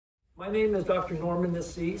My name is Dr. Norman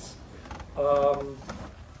Nasise.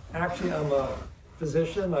 Actually, I'm a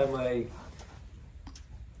physician. I'm a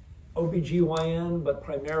OBGYN, but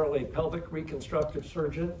primarily pelvic reconstructive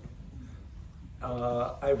surgeon.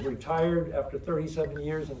 I've retired after 37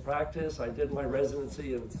 years in practice. I did my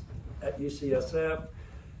residency at UCSF,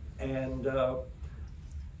 and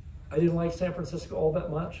I didn't like San Francisco all that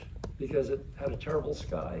much because it had a terrible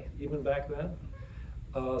sky, even back then.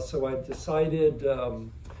 So I decided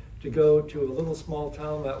to go to a little small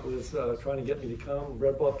town that was trying to get me to come,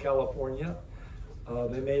 Red Bluff, California.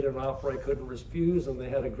 They made an offer I couldn't refuse, and they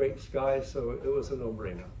had a great sky, so it was a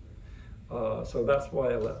no-brainer. So that's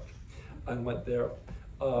why I left. I went there.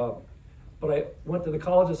 But I went to the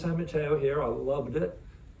College of San Mateo here. I loved it.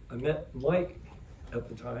 I met Mike at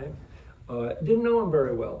the time. Didn't know him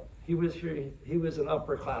very well. He was here. He was an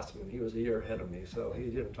upperclassman. He was a year ahead of me, so he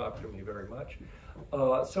didn't talk to me very much.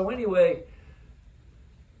 So anyway,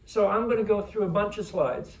 so I'm going to go through a bunch of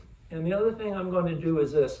slides. And the other thing I'm going to do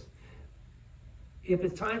is this. If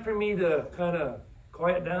it's time for me to kind of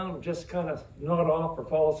quiet down, just kind of nod off or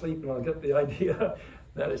fall asleep, and I'll get the idea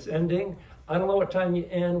that it's ending. I don't know what time you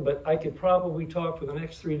end, but I could probably talk for the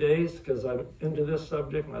next 3 days because I'm into this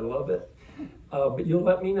subject and I love it. But you'll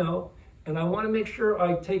let me know. And I want to make sure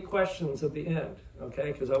I take questions at the end,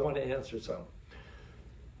 okay, because I want to answer some.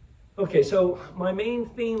 Okay, so my main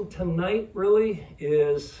theme tonight really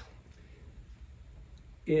is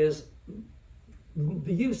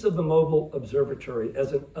the use of the mobile observatory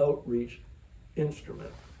as an outreach instrument.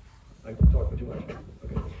 I'm talking too much.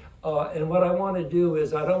 Okay. And what I want to do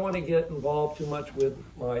is I don't want to get involved too much with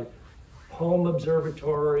my home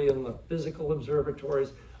observatory and the physical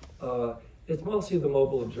observatories. It's mostly the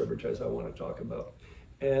mobile observatories I want to talk about.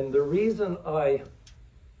 And the reason I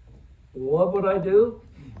love what I do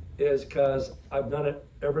is because I've done it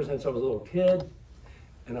ever since I was a little kid.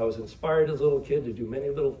 And I was inspired as a little kid to do many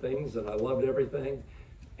little things, and I loved everything.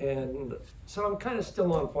 And so I'm kind of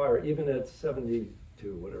still on fire, even at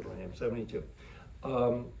 72, whatever I am, 72.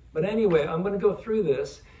 But anyway, I'm going to go through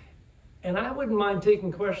this. And I wouldn't mind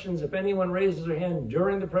taking questions if anyone raises their hand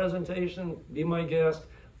during the presentation, be my guest.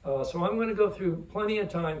 So I'm going to go through plenty of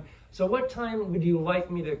time. So what time would you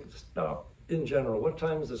like me to stop in general? What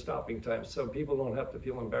time is the stopping time so people don't have to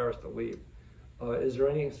feel embarrassed to leave? Is there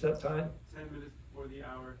any set time? 10 minutes before the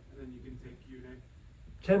hour, and then you can take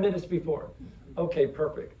Q&A. 10 minutes before. Okay,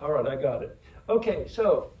 perfect. All right, I got it. Okay,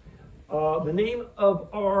 so the name of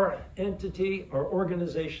our entity, our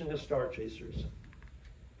organization is Star Chasers.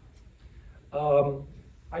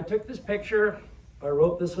 I took this picture. I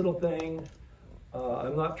wrote this little thing.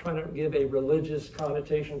 I'm not trying to give a religious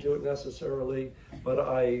connotation to it necessarily, but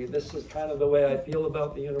this is kind of the way I feel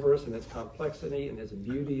about the universe and its complexity and its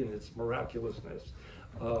beauty and its miraculousness.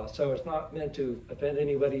 So it's not meant to offend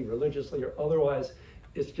anybody religiously or otherwise.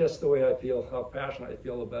 It's just the way I feel, how passionate I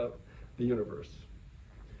feel about the universe.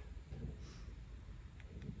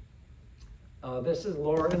 This is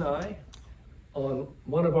Laura and I on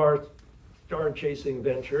one of our star chasing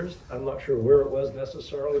ventures. I'm not sure where it was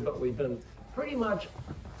necessarily, but we've been pretty much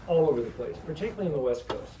all over the place, particularly in the West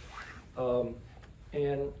Coast.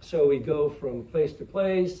 And so we go from place to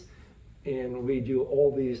place, and we do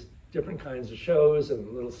all these different kinds of shows and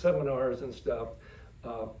little seminars and stuff.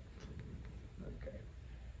 Okay.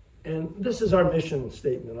 And this is our mission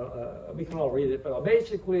statement. We can all read it, but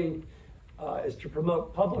basically is to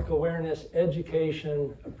promote public awareness,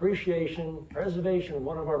 education, appreciation, preservation of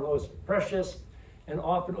one of our most precious and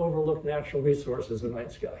often overlooked natural resources, the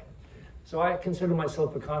night sky. So I consider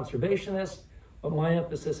myself a conservationist, but my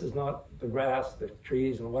emphasis is not the grass, the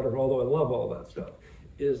trees, and whatever, although I love all that stuff,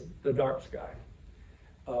 is the dark sky.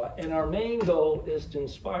 And our main goal is to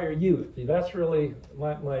inspire youth. That's really,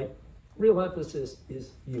 my real emphasis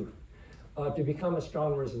is youth, to become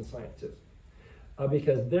astronomers and scientists,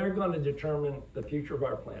 because they're going to determine the future of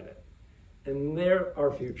our planet. And they're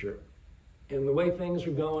our future. And the way things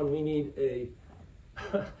are going, we need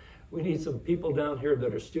we need some people down here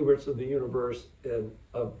that are stewards of the universe and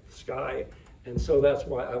of the sky. And so that's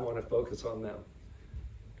why I want to focus on them.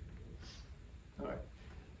 All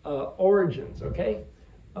right. Origins, okay?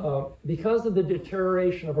 Because of the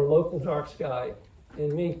deterioration of our local dark sky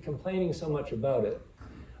and me complaining so much about it,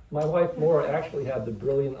 my wife Laura actually had the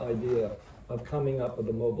brilliant idea of coming up with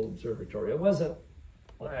a mobile observatory. It wasn't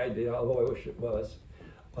my idea, although I wish it was.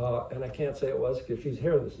 And I can't say it was because she's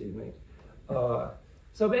here this evening.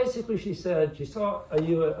 So basically she said, she saw an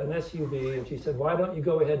SUV, and she said, why don't you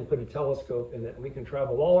go ahead and put a telescope in it, and we can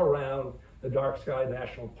travel all around the dark sky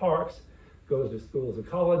national parks, go to schools and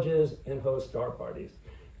colleges, and host star parties.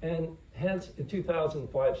 And hence, in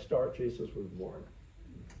 2005, Star Chasers was born.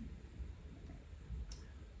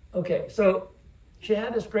 Okay, so she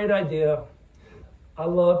had this great idea. I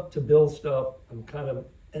love to build stuff. I'm kind of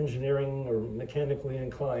engineering or mechanically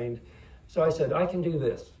inclined. So I said, I can do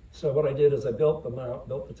this. So what I did is I built the mount,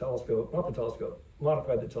 built the telescope, not the telescope,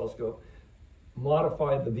 modified the telescope,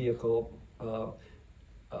 modified the vehicle.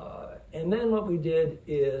 And then what we did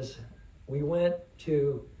is we went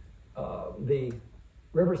to the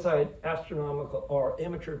Riverside Astronomical or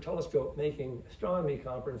Amateur Telescope Making Astronomy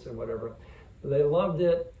Conference or whatever. They loved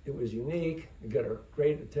it. It was unique. We got a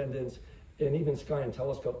great attendance. And even Sky and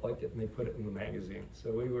Telescope liked it, and they put it in the magazine.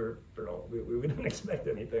 So we were thrilled. We didn't expect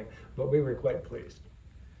anything, but we were quite pleased.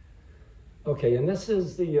 Okay, and this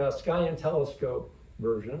is the Sky and Telescope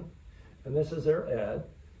version, and this is their ad.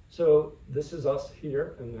 So this is us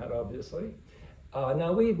here in that, obviously.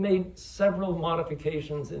 Now we've made several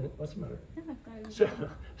modifications in, what's the matter?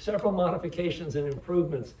 Several modifications and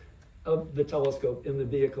improvements of the telescope in the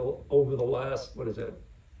vehicle over the last,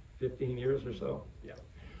 15 years or so? Yeah.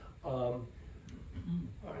 All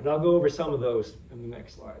right, I'll go over some of those in the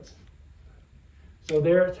next slides. So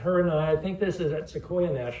there's her and I think this is at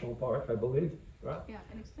Sequoia National Park, I believe, right? Yeah,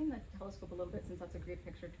 and explain the telescope a little bit since that's a great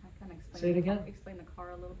picture. Kind of explain. Say it again? Explain the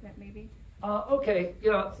car a little bit, maybe. Okay,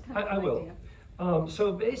 yeah, I will.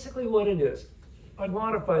 So basically what it is, I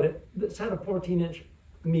modified it. This had a 14-inch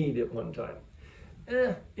Meade at one time.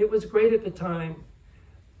 It was great at the time.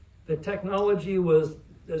 The technology was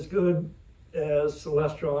as good as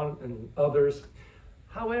Celestron and others.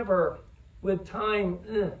 However, with time,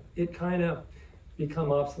 it kind of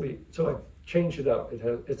become obsolete. So I changed it up.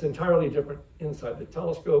 It's entirely different inside. The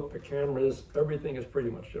telescope, the cameras, everything is pretty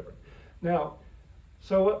much different. Now,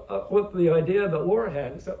 so what the idea that Laura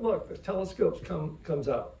had is that, look, the telescope comes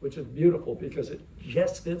out, which is beautiful because it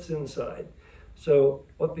just fits inside. So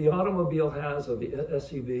what the automobile has, or the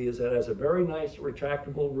SUV, is that it has a very nice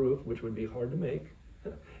retractable roof, which would be hard to make,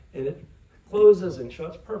 and it closes and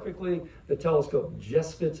shuts perfectly. The telescope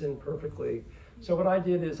just fits in perfectly. So what I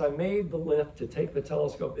did is I made the lift to take the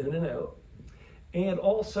telescope in and out, and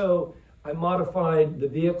also I modified the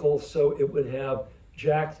vehicle so it would have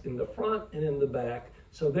jacks in the front and in the back,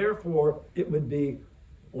 so therefore it would be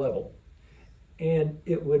level. And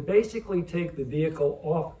it would basically take the vehicle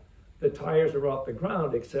off, the tires are off the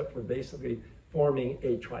ground, except for basically forming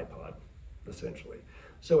a tripod, essentially.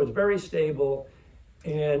 So it's very stable,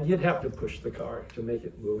 and you'd have to push the car to make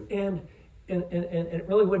it move. And it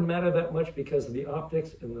really wouldn't matter that much because the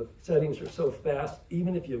optics and the settings are so fast,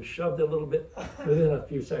 even if you shoved it a little bit, within a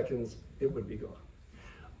few seconds, it would be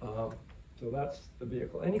gone. So that's the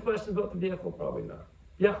vehicle. Any questions about the vehicle? Probably not.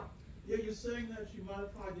 Yeah? Yeah, you're saying that you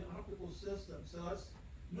modified the optical system, so that's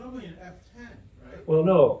normally an F10, right? Well,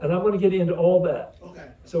 no, and I'm going to get into all that. Okay.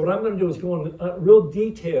 So what I'm going to do is go into real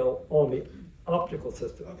detail on the optical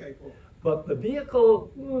system. Okay, cool. But the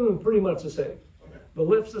vehicle, pretty much the same. Okay. The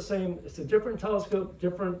lift's the same. It's a different telescope,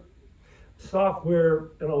 different software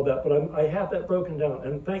and all that, but I have that broken down,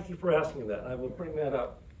 and thank you for asking that. I will bring that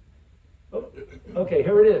up. Oh, okay,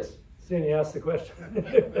 here it is. Seeing you asked the question.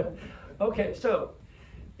 Okay, so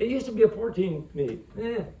it used to be a 14 Meade.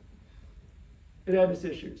 It had its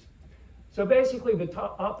issues. So basically, the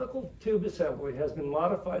optical tube assembly has been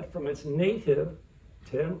modified from its native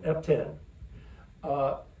F10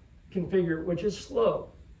 configure, which is slow.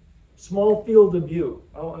 Small field of view.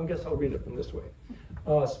 I guess I'll read it from this way.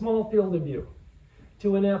 Small field of view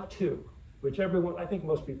to an F2, which everyone, I think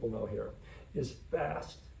most people know here, is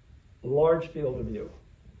fast, large field of view.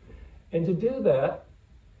 And to do that,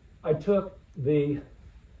 I took the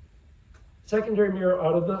secondary mirror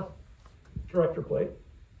out of the director plate,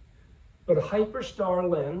 but a Hyperstar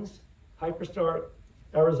lens,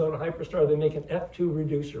 Arizona Hyperstar, they make an F2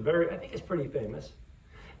 reducer. I think it's pretty famous.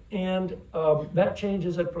 And that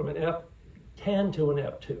changes it from an F10 to an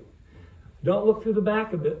F2. Don't look through the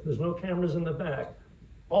back of it. There's no cameras in the back.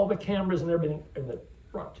 All the cameras and everything are in the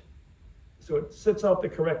front. So it sits out the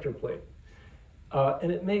corrector plate.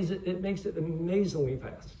 And it makes it amazingly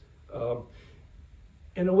fast.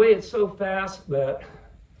 In a way, it's so fast that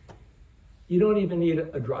you don't even need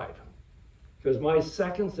a drive. Because my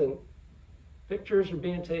seconds and pictures are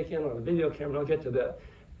being taken on a video camera, I'll get to that.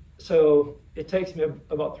 So it takes me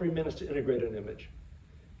about 3 minutes to integrate an image.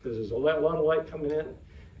 Because there's a lot of light coming in,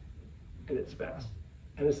 and it's fast.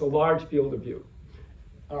 And it's a large field of view.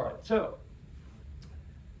 All right, so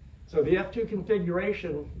the F2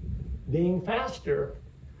 configuration, being faster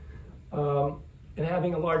and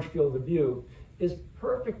having a large field of view, is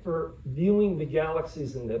perfect for viewing the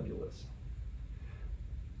galaxies and nebulas.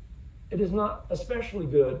 It is not especially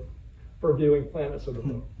good for viewing planets of the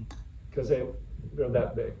moon because they're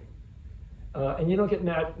that big. And you don't get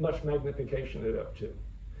much magnification at F2.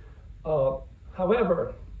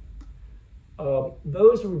 However,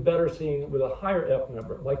 those were better seen with a higher F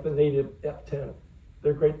number, like the native F10.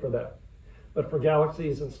 They're great for that. But for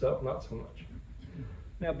galaxies and stuff, not so much.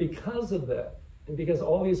 Now, because of that, and because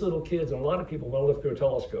all these little kids and a lot of people want to look through a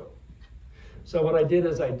telescope, so what I did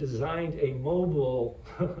is I designed a mobile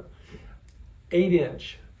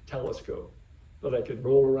 8-inch telescope that I could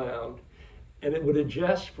roll around, and it would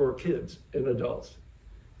adjust for kids and adults.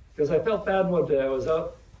 Because I felt bad one day. I was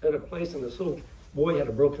out at a place and this little boy had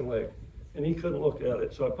a broken leg and he couldn't look at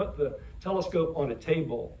it. So I put the telescope on a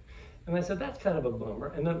table and I said, that's kind of a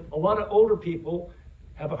bummer. And then a lot of older people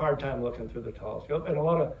have a hard time looking through the telescope and a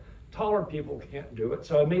lot of taller people can't do it.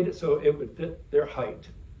 So I made it so it would fit their height.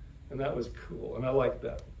 And that was cool, and I liked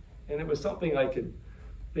that. And it was something I could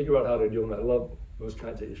figure out how to do, and I love those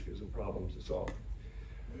kinds of issues and problems to solve.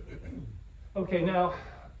 Okay, now,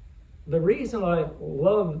 the reason I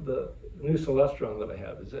love the new Celestron that I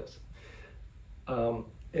have is this.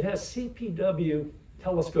 It has CPW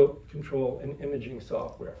telescope control and imaging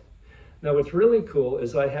software. Now, what's really cool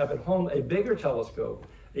is I have at home a bigger telescope,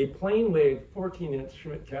 a plane wave 14-inch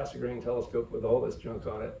Chaserz telescope with all this junk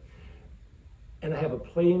on it, and I have a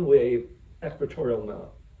plane wave equatorial mount,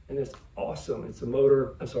 and it's awesome. It's a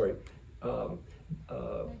motor,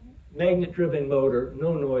 magnet-driven motor,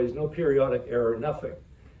 no noise, no periodic error, nothing.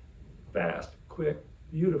 Fast, quick,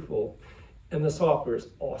 beautiful, and the software is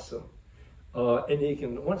awesome. And you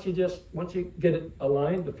can, once you get it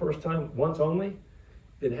aligned the first time, once only,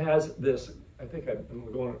 it has this, I think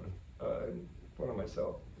I'm going in front of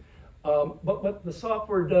myself. But what the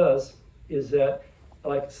software does is that,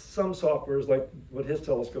 like some softwares, like what his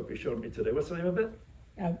telescope he showed me today. What's the name of it?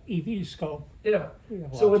 EV scope. Yeah.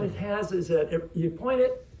 So what it has is that you point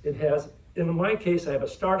it, it has, in my case, I have a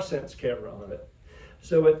StarSense camera on it.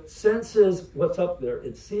 So it senses what's up there.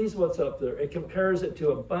 It sees what's up there. It compares it to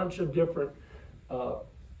a bunch of different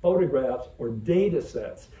photographs or data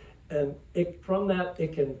sets. And from that,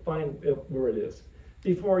 it can find where it is.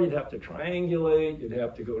 Before, you'd have to triangulate. You'd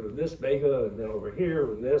have to go to this Vega and then over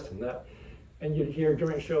here and this and that. And you'd hear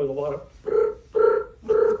during shows a lot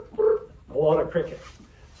of cricket.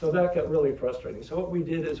 So that got really frustrating. So what we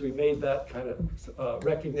did is we made that kind of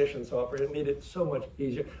recognition software. It made it so much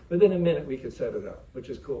easier. Within a minute, we could set it up, which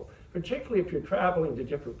is cool. Particularly if you're traveling to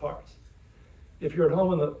different parts. If you're at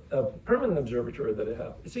home in the permanent observatory that I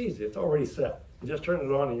have, it's easy. It's already set. You just turn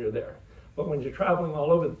it on and you're there. But when you're traveling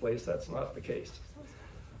all over the place, that's not the case.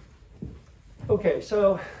 Okay,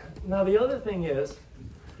 so now the other thing is,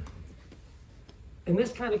 and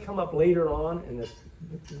this kind of come up later on in this,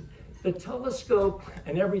 the telescope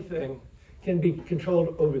and everything can be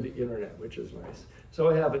controlled over the internet, which is nice. So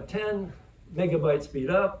I have a 10 megabyte speed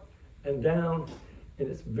up and down, and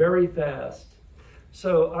it's very fast.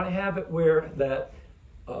 So I have it where that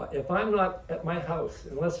if I'm not at my house,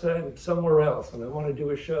 unless I'm somewhere else and I want to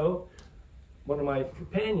do a show, one of my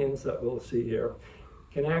companions that we'll see here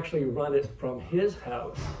can actually run it from his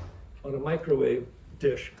house on a microwave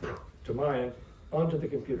dish to mine onto the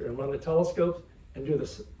computer and run the telescopes and do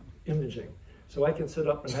this imaging. So I can sit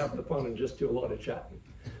up and have the fun and just do a lot of chatting.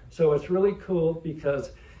 So it's really cool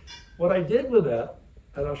because what I did with that,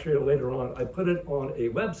 and I'll show you later on, I put it on a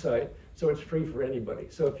website so it's free for anybody.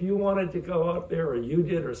 So if you wanted to go out there, or you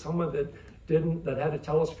did, or someone that didn't, that had a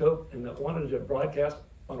telescope and that wanted to broadcast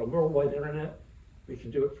on a worldwide internet, we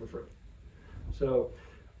can do it for free. So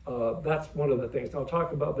that's one of the things. I'll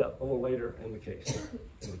talk about that a little later in the case.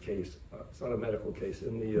 It's not a medical case,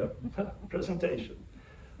 in the presentation.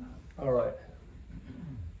 All right.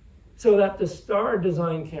 So that the Star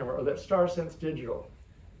Design camera, or that StarSense Digital,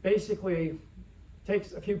 basically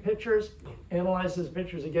takes a few pictures, analyzes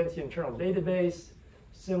pictures against the internal database,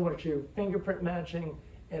 similar to fingerprint matching,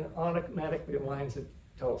 and automatically aligns the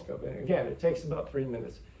telescope. And again, it takes about 3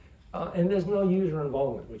 minutes. And there's no user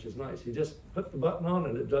involvement, which is nice. You just put the button on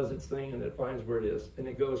and it does its thing and it finds where it is. And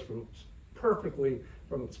it goes perfectly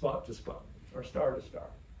from spot to spot, or star to star.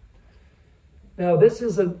 Now this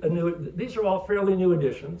is these are all fairly new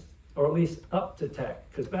additions, or at least up to tech,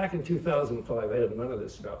 because back in 2005 I had none of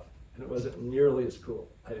this stuff. And it wasn't nearly as cool,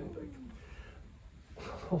 I didn't think.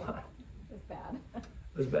 What? It was bad.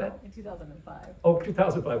 It was bad? In 2005. Oh,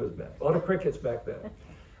 2005 was bad. A lot of crickets back then.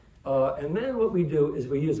 And then what we do is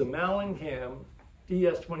we use a Malin-Cam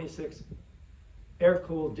DS26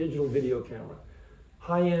 air-cooled digital video camera.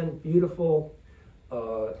 High-end, beautiful,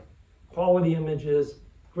 quality images,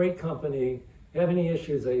 great company. If you have any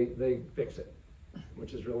issues, they fix it,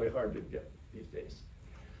 which is really hard to get these days.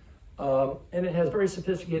 And it has very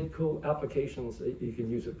sophisticated, cool applications that you can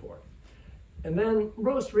use it for. And then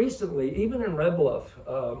most recently, even in Red Bluff,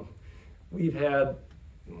 we've had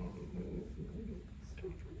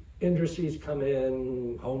industries come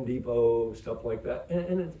in, Home Depot, stuff like that.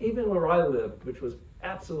 And it's, even where I lived, which was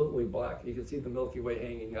absolutely black, you can see the Milky Way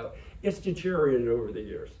hanging out, it's deteriorated over the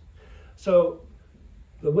years. So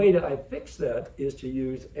the way that I fix that is to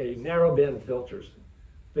use a narrowband filters.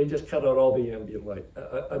 They just cut out all the ambient light.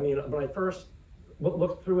 I mean, when I first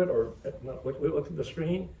looked through it, or looked at the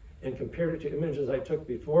screen and compared it to images I took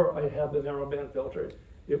before I had the narrowband filter,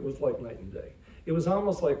 it was like night and day. It was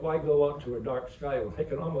almost like, why go out to a dark sky when I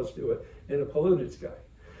can almost do it in a polluted sky?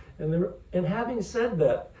 And having said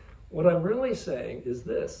that, what I'm really saying is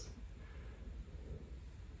this.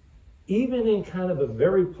 Even in kind of a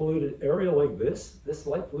very polluted area like this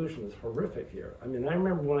light pollution is horrific here. I mean, I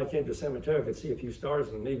remember when I came to San Mateo, I could see a few stars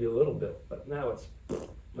and maybe a little bit, but now it's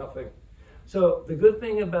nothing. So the good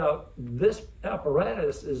thing about this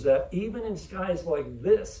apparatus is that even in skies like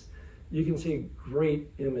this, you can see great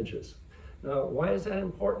images. Now, why is that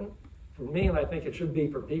important? For me, and I think it should be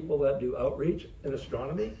for people that do outreach in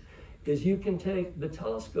astronomy, is you can take the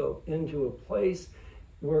telescope into a place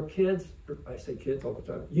where kids, I say kids all the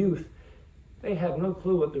time, youth, they have no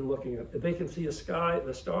clue what they're looking at. If they can see a sky,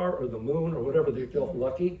 the star, or the moon, or whatever, they feel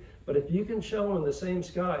lucky. But if you can show them in the same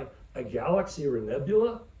sky a galaxy or a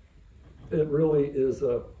nebula, it really is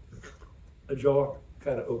a jaw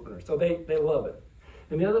kind of opener. So they love it.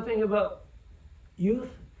 And the other thing about youth,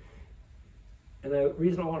 and the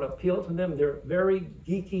reason I want to appeal to them, they're very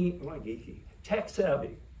tech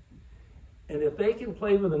savvy. And if they can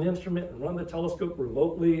play with an instrument and run the telescope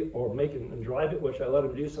remotely or make it and drive it, which I let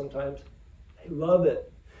them do sometimes, they love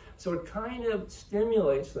it. So it kind of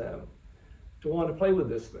stimulates them to want to play with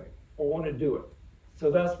this thing or want to do it.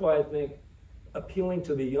 So that's why I think appealing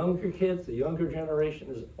to the younger kids, the younger generation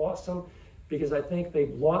is awesome, because I think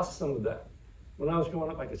they've lost some of that. When I was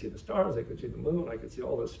growing up, I could see the stars, I could see the moon, I could see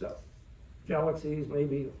all this stuff. Galaxies,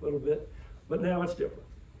 maybe a little bit, but now it's different.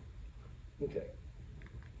 Okay.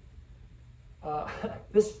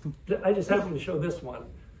 I just happened to show this one.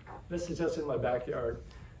 This is just in my backyard.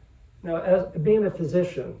 Now, as being a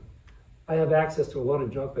physician, I have access to a lot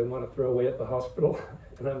of junk they want to throw away at the hospital,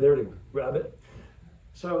 and I'm there to grab it.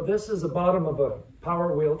 So this is the bottom of a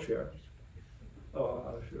power wheelchair. Oh,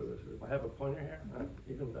 I'll show this. I have a pointer here.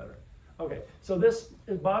 Even better. Okay, so this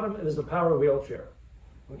bottom is a power wheelchair.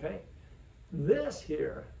 Okay, this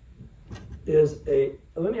here is a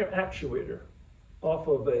linear actuator off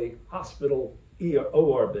of a hospital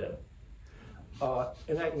OR bed.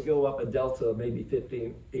 And I can go up a delta of maybe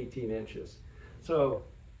 15, 18 inches. So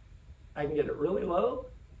I can get it really low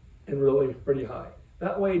and really pretty high.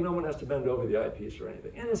 That way no one has to bend over the eyepiece or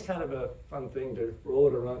anything. And it's kind of a fun thing to roll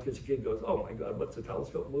it around, because the kid goes, oh my God, what's the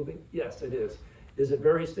telescope moving? Yes, it is. Is it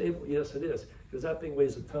very stable? Yes, it is. Because that thing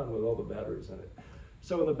weighs a ton with all the batteries in it.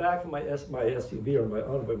 So in the back of my SUV, or my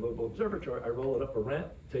Envoy mobile observatory, I roll it up a ramp,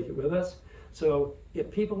 take it with us. So if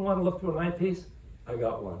people want to look through an eyepiece, I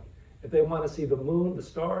got one. If they want to see the moon, the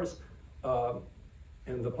stars,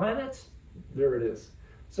 and the planets, there it is.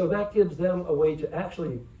 So that gives them a way to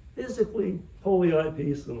actually physically pull the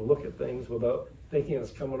eyepiece and look at things without thinking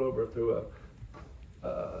it's coming over through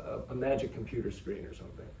a magic computer screen or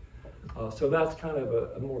something. So that's kind of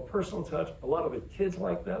a more personal touch. A lot of the kids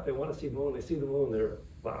like that. They want to see the moon. They see the moon, they're,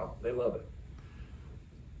 wow, they love it.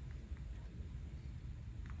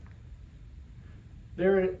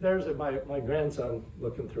 There's my grandson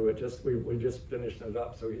looking through it. We just finished it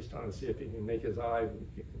up, so he's trying to see if he can make his eye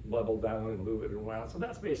level down and move it around. So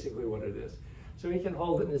that's basically what it is. So he can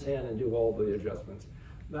hold it in his hand and do all the adjustments.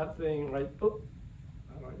 That thing right, oh,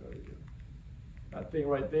 how do I go again? That thing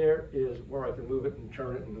right there is where I can move it and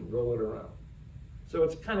turn it and roll it around. So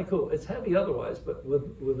it's kind of cool. It's heavy otherwise, but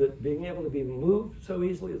with it being able to be moved so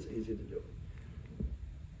easily, it's easy to do.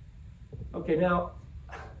 Okay, now,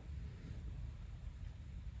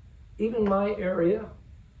 even my area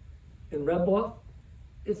in Red Bluff,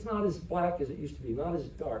 it's not as black as it used to be, not as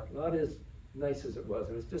dark, not as nice as it was.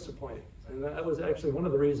 It was disappointing. And that was actually one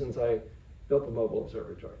of the reasons I built the mobile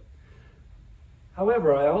observatory.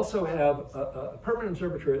 However, I also have a permanent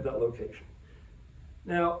observatory at that location.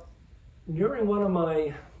 Now, during one of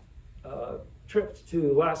my trips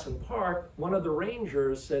to Lassen Park, one of the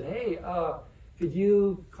rangers said, hey, could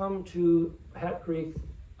you come to Hat Creek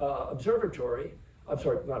Observatory? I'm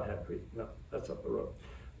sorry, not Hat Creek, no, that's up the road.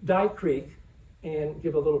 Dye Creek, and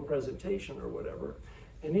give a little presentation or whatever.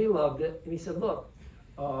 And he loved it, and he said, look,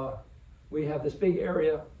 we have this big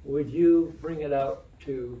area, would you bring it out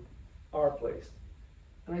to our place?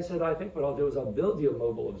 And I said, I think what I'll do is I'll build you a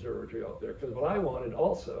mobile observatory out there, because what I wanted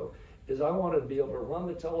also is I wanted to be able to run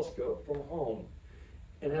the telescope from home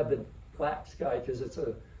and have the black sky, because it's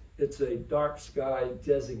it's a dark sky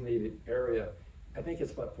designated area. I think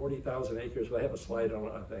it's about 40,000 acres, but I have a slide on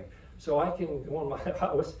it, I think. So I can go in my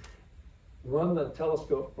house, run the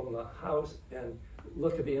telescope from the house and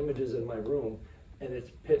look at the images in my room, and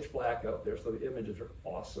it's pitch black out there, so the images are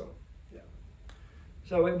awesome. Yeah.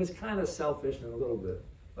 So it was kind of selfish in a little bit,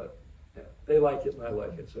 but yeah, they like it and I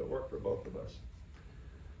like it, so it worked for both of us.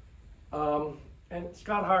 And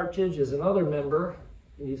Scott Hartage is another member.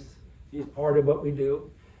 He's part of what we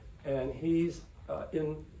do, and he's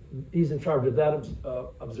in charge of that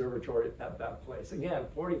observatory at that place. Again,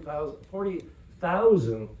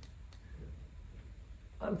 40,000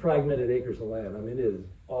 unfragmented acres of land. I mean, it is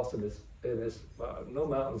awesome. It's no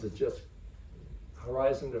mountains. It's just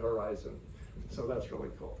horizon to horizon. So that's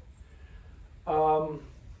really cool. Now,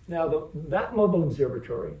 that mobile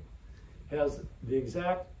observatory has the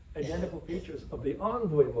exact identical features of the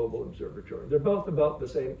Envoy mobile observatory. They're both about the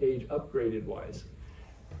same age, upgraded wise.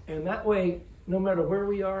 And that way, no matter where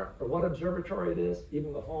we are or what observatory it is,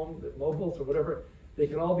 even the home, the mobiles or whatever, they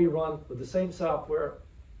can all be run with the same software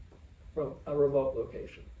from a remote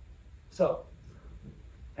location. So,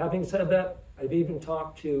 having said that, I've even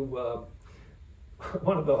talked to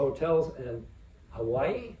one of the hotels in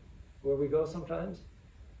Hawaii, where we go sometimes,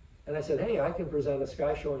 and I said, hey, I can present a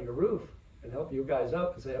sky show on your roof and help you guys out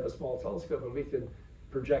because they have a small telescope and we can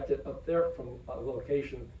project it up there from a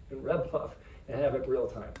location in Red Bluff and have it real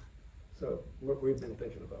time. So we've been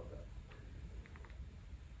thinking about that.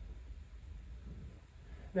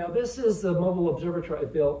 Now this is the mobile observatory I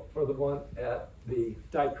built for the one at the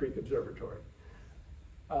Dye Creek Observatory.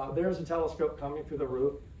 There's a telescope coming through the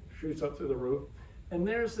roof, shoots up through the roof, and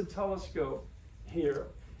there's the telescope here.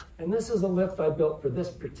 And this is a lift I built for this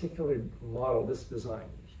particular model, this design.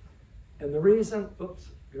 And the reason, oops,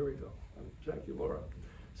 here we go. Thank you, Laura.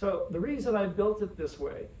 So the reason I built it this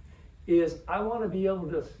way is I want to be able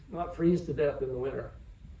to not freeze to death in the winter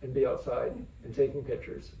and be outside and taking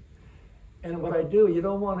pictures. And what I do, you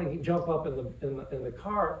don't want to jump up in the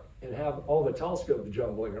car and have all the telescopes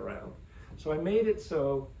jumbling around. So I made it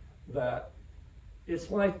so that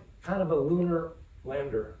it's like kind of a lunar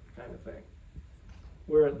lander kind of thing,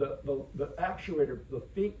 where the actuator, the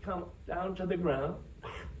feet come down to the ground,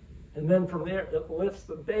 and then from there, it lifts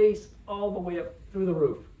the base all the way up through the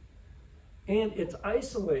roof. And it's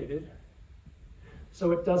isolated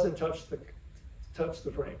so it doesn't touch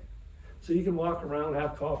the frame. So you can walk around,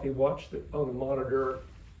 have coffee, watch on the monitor,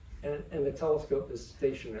 and the telescope is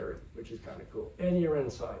stationary, which is kind of cool. And you're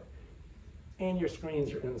inside. And your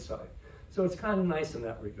screens are inside. So it's kind of nice in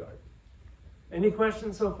that regard. Any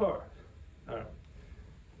questions so far? All right.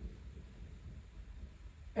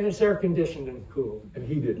 And it's air conditioned and cool and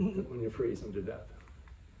heated when you freeze them to death.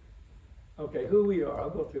 Okay, who we are, I'll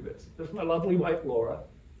go through this. This is my lovely wife, Laura.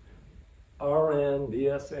 RN,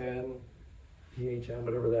 BSN, PHN,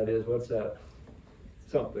 whatever that is, what's that?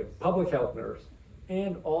 Something, public health nurse,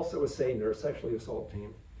 and also a SAE nurse, sexually assault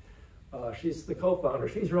team. She's the co-founder.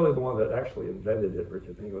 She's really the one that actually invented it,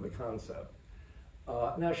 Richard, think of the concept.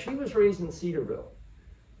 Now, she was raised in Cedarville.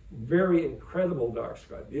 Very incredible dark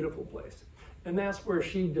sky, beautiful place. And that's where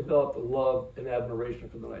she developed a love and admiration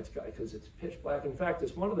for the night sky because it's pitch black. In fact,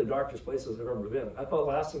 it's one of the darkest places I've ever been. I thought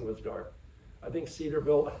Lassen was dark. I think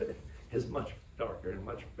Cedarville is much darker and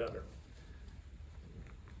much better.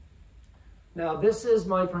 Now, this is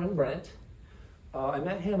my friend Brent. I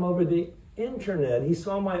met him over the internet. He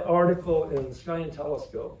saw my article in Sky and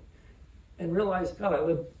Telescope and realized, God, I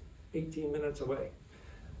live 18 minutes away.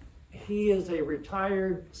 He is a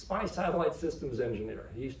retired spy satellite systems engineer.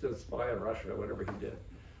 He used to spy on Russia or whatever he did.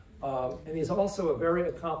 And he's also a very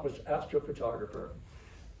accomplished astrophotographer.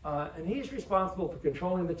 And he's responsible for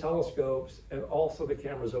controlling the telescopes and also the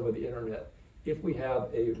cameras over the internet if we have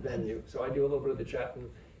a venue. So I do a little bit of the chatting.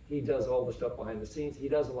 He does all the stuff behind the scenes. He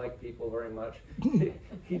doesn't like people very much.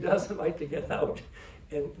 He doesn't like to get out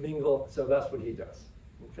and mingle, so that's what he does.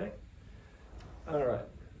 Okay? All right.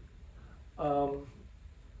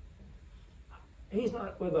 He's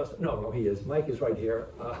not with us. No, he is. Mike is right here.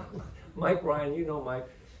 Mike Ryan, you know Mike.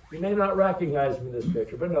 You may not recognize him in this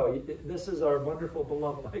picture, but no, this is our wonderful,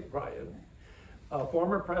 beloved Mike Ryan,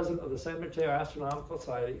 former president of the San Mateo Astronomical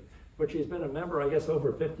Society, which he's been a member, I guess,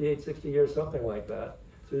 over 58, 60 years, something like that.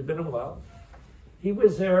 So he's been a while. He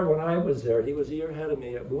was there when I was there. He was a year ahead of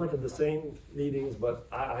me. We went to the same meetings, but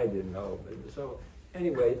I didn't know. So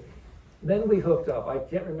anyway, then we hooked up. I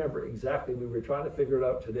can't remember exactly. We were trying to figure it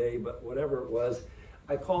out today, but whatever it was,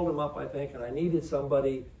 I called him up, I think, and I needed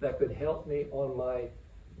somebody that could help me on my,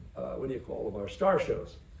 what do you call them, our star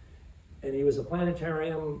shows. And he was a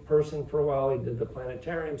planetarium person for a while. He did the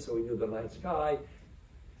planetarium, so he knew the night sky.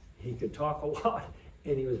 He could talk a lot,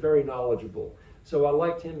 and he was very knowledgeable. So I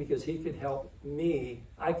liked him because he could help me.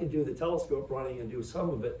 I could do the telescope running and do some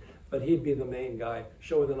of it, but he'd be the main guy,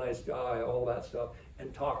 show the nice guy, all that stuff,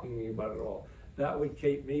 and talking to me about it all. That would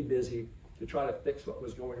keep me busy to try to fix what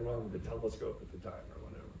was going wrong with the telescope at the time or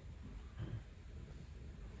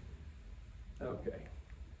whatever. Okay.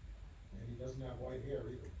 And he doesn't have white hair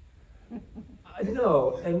either. I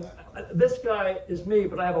know, and this guy is me,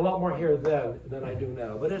 but I have a lot more hair then than I do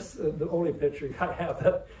now. But it's the only picture I have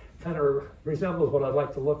that kind of resembles what I'd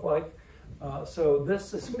like to look like. So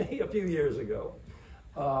this is me a few years ago.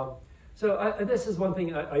 This is one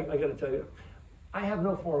thing I got to tell you. I have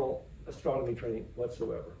no formal astronomy training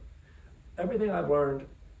whatsoever. Everything I've learned,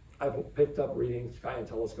 I've picked up reading Sky and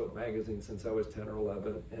Telescope magazine since I was 10 or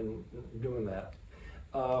 11 and doing that.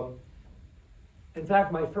 In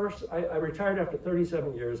fact, I retired after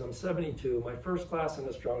 37 years. I'm 72. My first class in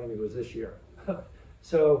astronomy was this year.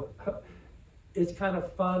 So it's kind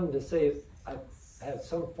of fun to say I've had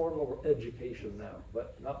some formal education now,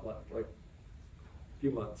 but not much, like a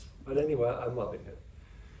few months. But anyway, I'm loving it.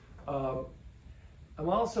 I'm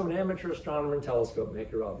also an amateur astronomer and telescope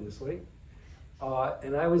maker, obviously.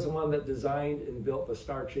 And I was the one that designed and built the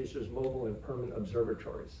Star Chaserz mobile and permanent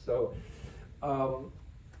observatories. So,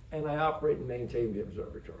 and I operate and maintain the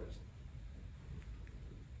observatories.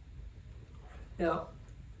 Now,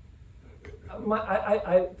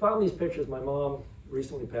 I found these pictures. My mom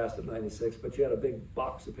recently passed at 96, but she had a big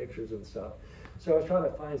box of pictures and stuff. So I was trying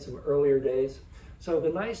to find some earlier days. So the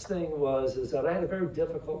nice thing is that I had a very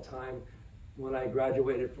difficult time when I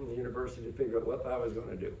graduated from the university to figure out what I was going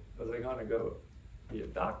to do. Was I going to go be a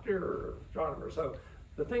doctor or astronomer? So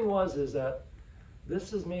the thing is that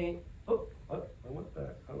this is me. Oh, what? I went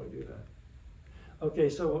back. How do I do that? Okay,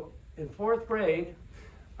 so in 4th grade,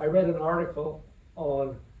 I read an article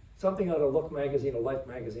on something out of Look magazine, a Life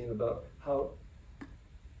magazine, about how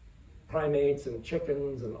primates and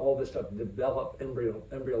chickens and all this stuff develop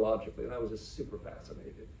embryologically, and I was just super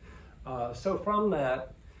fascinated. So from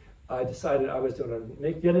that, I decided I was going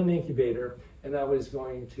to get an incubator, and I was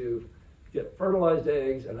going to get fertilized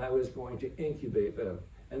eggs, and I was going to incubate them.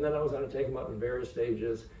 And then I was going to take them up in various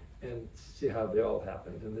stages and see how they all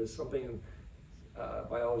happened. And there's something in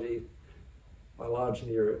biology,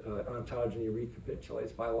 phylogeny or ontogeny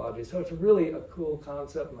recapitulates biology. So it's really a cool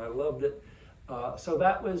concept, and I loved it. So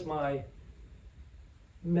that was my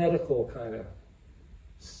medical kind of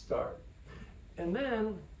start. And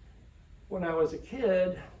then when I was a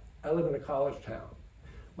kid, I lived in a college town.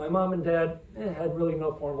 My mom and dad had really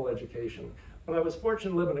no formal education, but I was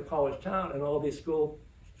fortunate to live in a college town, and all these school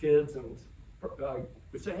kids and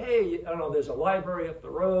would say, hey, I don't know, there's a library up the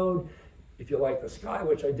road. If you like the sky,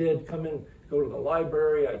 which I did, come in, go to the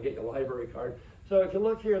library, I get your library card. So if you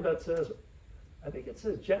look here, that says, I think it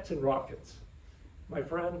says Jets and Rockets. My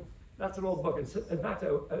friend, that's an old book. In fact,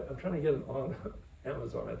 I'm trying to get it on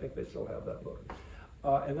Amazon. I think they still have that book.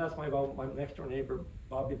 And that's my next door neighbor,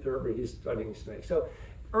 Bobby Thurber. He's studying snakes. So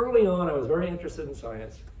early on, I was very interested in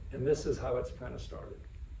science, and this is how it's kind of started.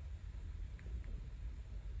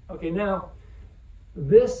 Okay, now,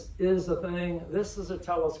 this is the thing. This is a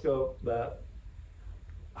telescope that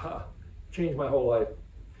changed my whole life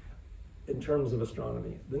in terms of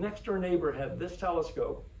astronomy. The next door neighbor had this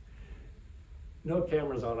telescope, no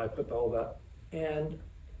cameras on. I put all that, and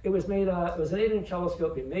it was made. It was an 8-inch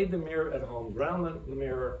telescope. He made the mirror at home, ground the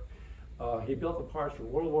mirror. He built the parts from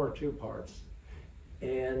World War II parts,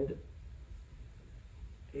 and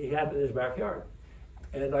he had it in his backyard.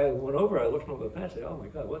 And I went over. I looked over the fence. And said, "Oh my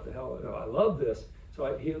God, what the hell? I love this."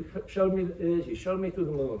 So he showed me He showed me through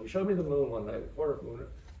the moon. He showed me the moon one night, a quarter moon.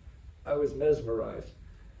 I was mesmerized.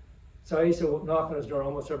 So I used to knock on his door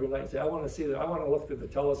almost every night and say, "I want to see that. I want to look through the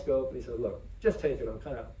telescope." And he said, "Look, just take it. I'm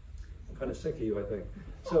kind of sick of you, I think."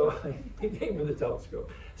 So he gave me the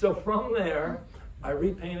telescope. So from there, I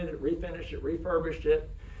repainted it, refinished it, refurbished it,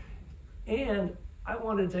 and I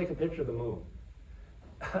wanted to take a picture of the moon.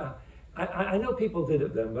 I know people did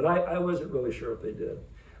it then, but I wasn't really sure if they did.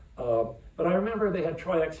 But I remember they had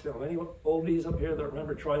Tri-X film. Any oldies up here that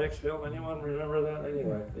remember Tri-X film? Anyone remember that?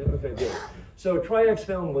 Anyway, yeah, okay, good. So Tri-X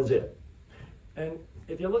film was it. And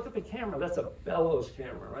if you look at the camera, that's a bellows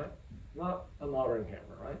camera, right? Not a modern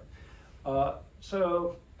camera, right?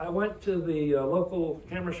 So I went to the local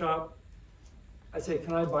camera shop. I said,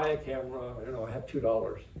 "Can I buy a camera? I don't know, I have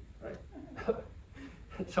 $2, right?"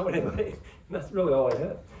 So anyway, that's really all I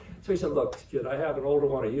had. So he said, "Look, kid, I have an older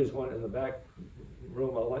one. I use one in the back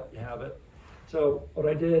room. I'll let you have it." So what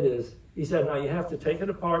I did is, he said, "Now you have to take it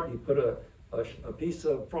apart. You put a piece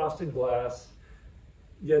of frosted glass,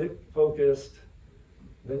 get it focused,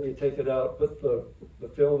 then you take it out, put the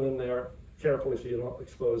film in there, carefully so you don't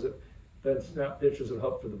expose it, then snap pictures and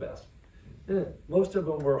hope for the best. Most of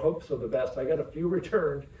them were hopes for the best. I got a few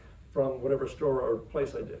returned from whatever store or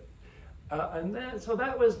place I did. So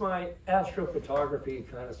that was my astrophotography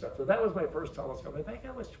kind of stuff. So that was my first telescope. I think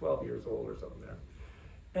I was 12 years old or something there.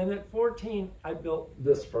 And at 14, I built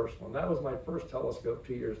this first one. That was my first telescope.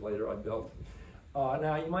 2 years later, I built.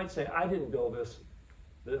 Now, you might say, I didn't build this.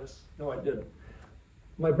 No, I didn't.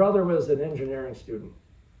 My brother was an engineering student,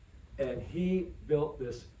 and he built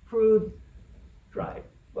this crude drive,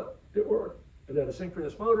 but it worked. It had a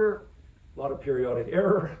synchronous motor, a lot of periodic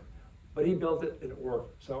error, but he built it and it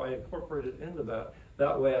worked. So I incorporated it into that.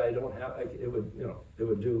 That way I don't have, it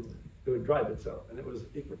would drive itself, and it was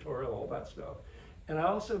equatorial, all that stuff. And I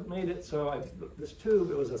also made it so this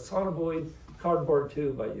tube, it was a sonovoid cardboard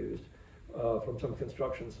tube I used from some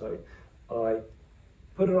construction site. I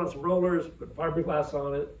put it on some rollers, put fiberglass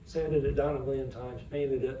on it, sanded it down 1,000,000 times,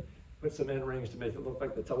 painted it, put some end rings to make it look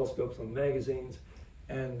like the telescopes on magazines,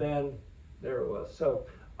 and then there it was. So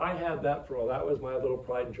I had that for all. That was my little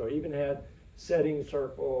pride and joy. I even had setting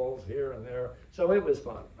circles here and there. So it was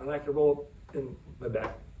fun, and I could roll it in my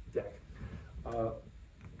back deck.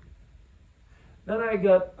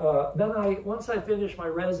 Once I finished my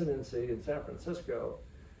residency in San Francisco,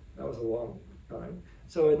 that was a long time.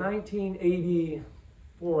 So in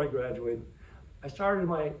 1984, I graduated. I started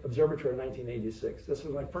my observatory in 1986. This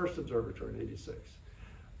was my first observatory in '86.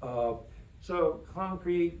 So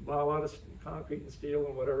concrete, a lot of concrete and steel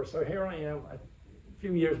and whatever. So here I am a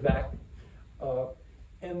few years back.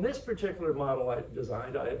 And this particular model I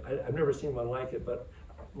designed, I've never seen one like it, but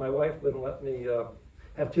my wife wouldn't let me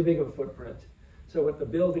have too big of a footprint. So what the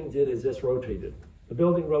building did is this rotated. The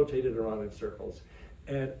building rotated around in circles.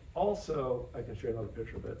 And also, I can show you another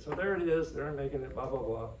picture of it. So there it is, they're making it, blah, blah,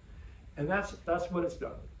 blah. And that's what it's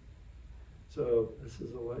done. So this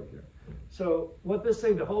is the light here. So what this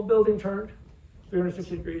thing, the whole building turned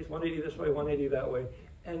 360 degrees, 180 this way, 180 that way.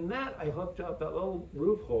 And that I hooked up, that little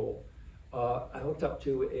roof hole, I hooked up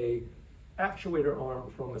to a actuator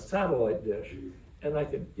arm from a satellite dish. And I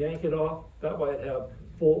could yank it off. That way I'd have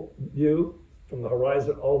full view from the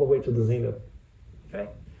horizon all the way to the zenith. Okay?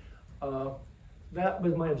 That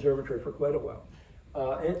was my observatory for quite a while.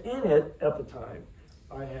 And in it, at the time,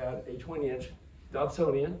 I had a 20-inch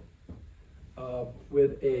Dobsonian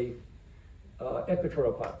with a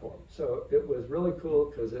equatorial platform. So it was really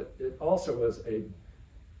cool because it also was a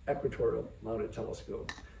equatorial mounted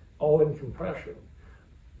telescope, all in compression.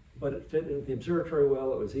 But it fit into the observatory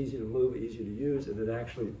well, it was easy to move, easy to use, and it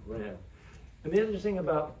actually ran. And the interesting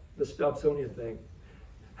about this Dobsonian thing,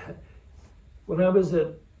 when I was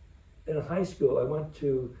in high school, I went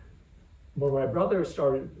to where my brother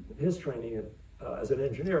started his training as an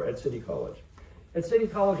engineer at City College. At City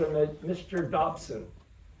College, I met Mr. Dobson,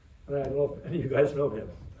 and I don't know if any of you guys know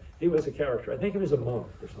him. He was a character. I think he was a monk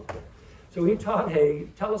or something. So he taught a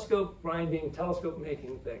telescope grinding, telescope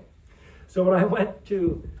making thing. So when I went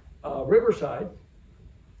to Riverside,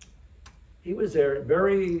 he was there,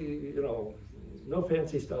 very, no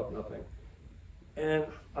fancy stuff, nothing. And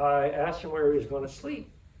I asked him where he was going to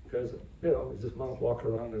sleep, because, there's this monk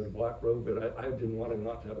walking around in a black robe, and I didn't want him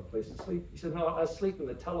not to have a place to sleep. He said, no, I sleep in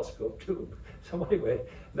the telescope tube. So anyway,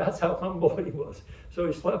 that's how humble he was. So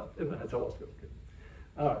he slept in that telescope tube.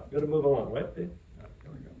 All right, got to move along, right? All right, there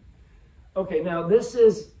we go. Okay, now this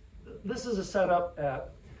is a setup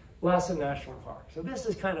at Lassen National Park. So this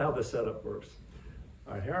is kind of how the setup works.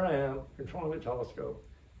 All right, here I am controlling the telescope.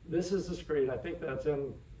 This is the screen. I think that's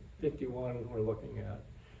M51 we're looking at.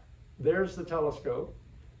 There's the telescope.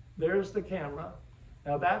 There's the camera.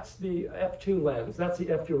 Now that's the f2 lens. That's the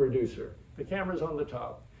f2 reducer. The camera's on the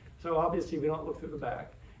top. So obviously we don't look through the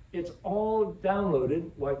back. It's all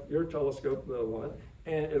downloaded, like your telescope, the one,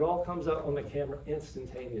 and it all comes out on the camera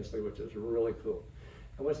instantaneously, which is really cool.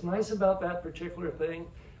 And what's nice about that particular thing,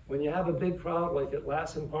 when you have a big crowd like at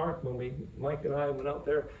Lassen Park, when Mike and I went out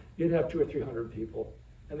there, you'd have 200 or 300 people,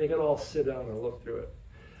 and they could all sit down and look through it.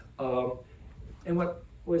 And what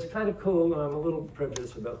was kind of cool, and I'm a little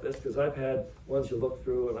prejudiced about this, because I've had ones you look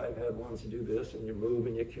through, and I've had ones you do this, and you move,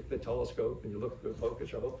 and you kick the telescope, and you look through the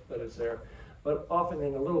focus, you hope that it's there. But often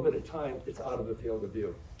in a little bit of time, it's out of the field of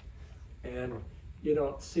view. And you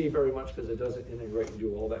don't see very much because it doesn't integrate and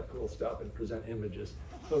do all that cool stuff and present images.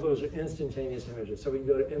 So those are instantaneous images. So we can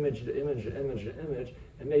go to image to image to image to image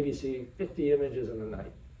and maybe see 50 images in a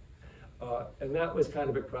night. And that was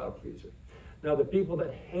kind of a crowd pleaser. Now the people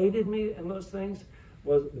that hated me in those things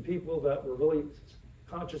was the people that were really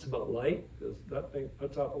conscious about light, because that thing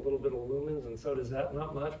puts off a little bit of lumens, and so does that,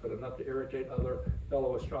 not much, but enough to irritate other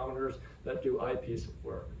fellow astronomers that do eyepiece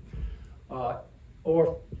work.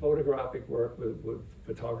 or photographic work with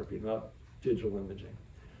photography, not digital imaging.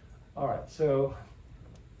 All right, so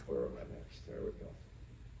where am I next? There we go.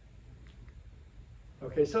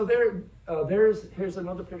 Okay, so here's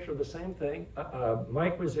another picture of the same thing.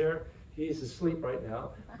 Mike was there. He's asleep right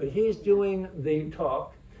now, but he's doing the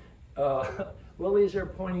talk. Lily's there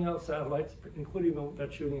pointing out satellites, including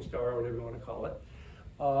that shooting star, or whatever you want to call it.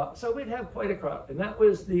 So we'd have quite a crowd, and that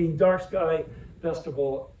was the Dark Sky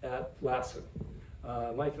Festival at Lassen.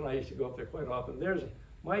 Mike and I used to go up there quite often.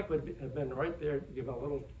 Mike would have been right there giving a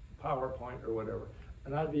little PowerPoint or whatever,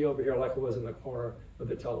 and I'd be over here like I was in the corner of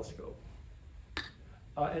the telescope.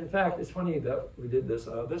 In fact, it's funny that we did this.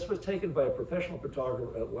 This was taken by a professional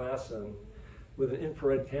photographer at Lassen with an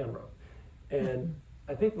infrared camera. And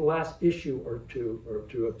I think the last issue or two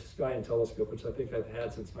of Sky and Telescope, which I think I've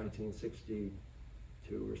had since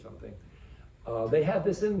 1962 or something, they had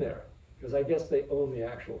this in there because I guess they own the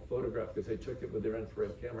actual photograph because they took it with their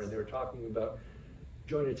infrared camera, and they were talking about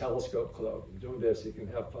join a telescope club, doing this, you can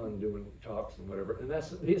have fun doing talks and whatever. And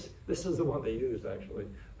this is the one they used, actually.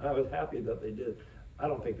 And I was happy that they did. I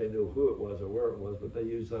don't think they knew who it was or where it was, but they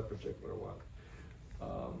used that particular one.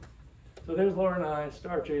 So there's Laura and I,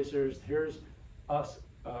 Star Chasers. Here's us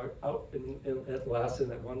out at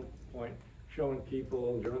Lassen at one point, showing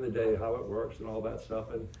people during the day how it works and all that stuff.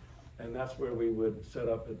 And that's where we would set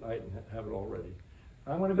up at night and have it all ready.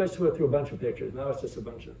 I'm going to go through a bunch of pictures. Now it's just a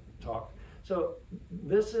bunch of talk. So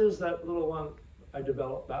this is that little one. I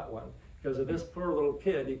developed that one because of this poor little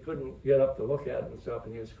kid. He couldn't get up to look at it and stuff,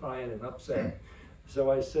 and he was crying and upset. So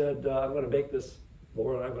I said, I'm going to make this,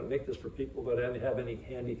 Laura, I'm going to make this for people that have any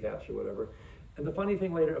handicaps or whatever. And the funny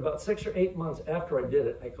thing later, about 6 or 8 months after I did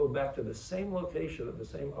it, I go back to the same location at the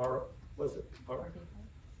same what was it?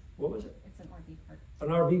 It's an RV park. An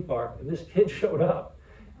RV park, and this kid showed up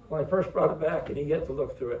when I first brought it back, and he get to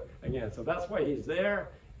look through it again. So that's why he's there.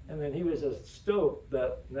 And then he was just stoked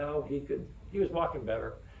that now he was walking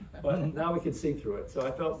better, but now we could see through it. So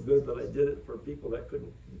I felt good that I did it for people that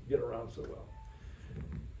couldn't get around so well.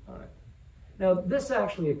 All right. Now this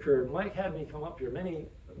actually occurred. Mike had me come up here many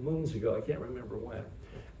moons ago. I can't remember when.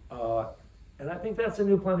 And I think that's a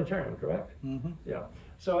new planetarium, correct? Mm-hmm. Yeah.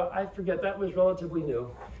 So I forget, that was relatively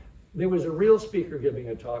new. There was a real speaker giving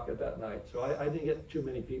a talk at that night, so I didn't get too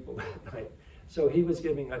many people that night. So he was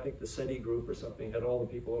giving, I think, the SETI group or something, had all the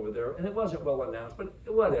people over there, and it wasn't well announced, but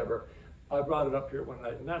whatever. I brought it up here one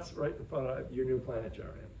night, and that's right in front of your new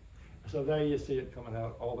planetarium. So there you see it coming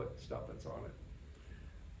out, all the stuff that's on it.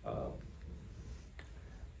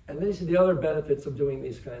 And these are the other benefits of doing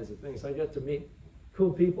these kinds of things. I get to meet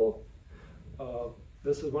cool people.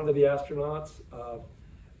 This is one of the astronauts.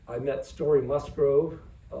 I met Story Musgrove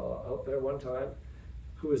out there one time,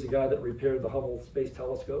 who was the guy that repaired the Hubble Space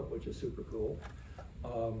Telescope, which is super cool.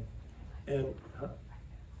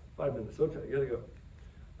 5 minutes, okay, gotta go.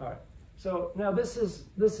 All right, so now this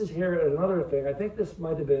is here another thing. I think this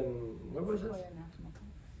might have been, where was this?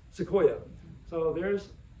 Sequoia. So there's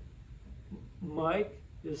Mike,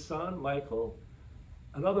 his son, Michael,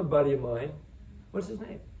 another buddy of mine. What's his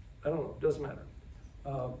name? I don't know, doesn't matter.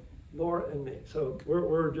 Laura and me. So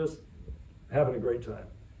we're just having a great time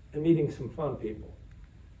and meeting some fun people.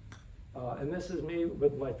 And this is me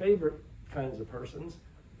with my favorite kinds of persons,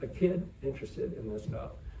 a kid interested in this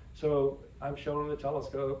stuff. So I'm showing him the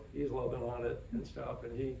telescope, he's loving on it and stuff,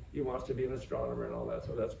 and he wants to be an astronomer and all that,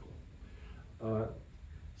 so that's cool.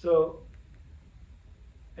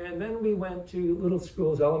 And then we went to little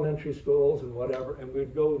schools, elementary schools and whatever, and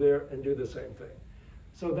we'd go there and do the same thing.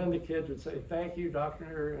 So then the kids would say, thank you,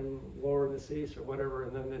 Dr. and Laura Nasise, or whatever,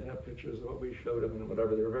 and then they'd have pictures of what we showed them and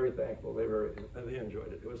whatever. They were very thankful. And they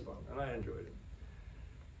enjoyed it. It was fun, and I enjoyed it.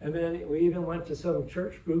 And then we even went to some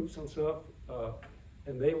church groups and stuff,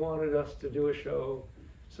 and they wanted us to do a show.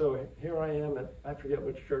 So here I am at, I forget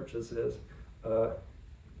which church this is.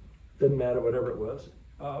 Didn't matter, whatever it was.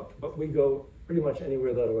 But we go pretty much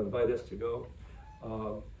anywhere that'll invite us to go.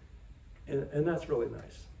 And that's really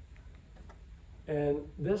nice. And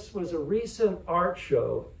this was a recent art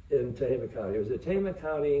show in Tehama County. It was a Tehama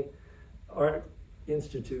County Art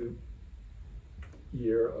Institute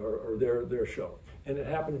year, or their show. And it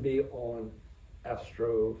happened to be on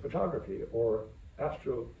astrophotography or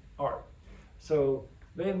astro art. So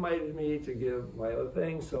they invited me to give my other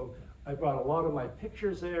things. So I brought a lot of my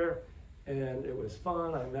pictures there, and it was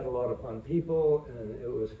fun. I met a lot of fun people, and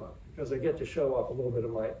it was fun because I get to show off a little bit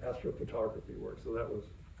of my astrophotography work. So that was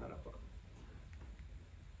kind of fun.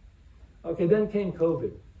 Okay, then came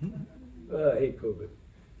COVID. I hate COVID.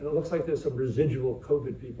 And it looks like there's some residual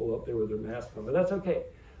COVID people up there with their masks on, but that's okay.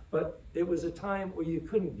 But it was a time where you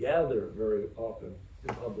couldn't gather very often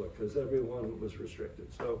in public because everyone was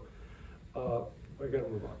restricted. So we're going to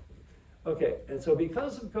move on. Okay, and so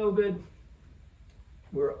because of COVID,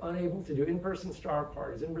 we're unable to do in-person star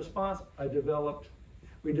parties. In response,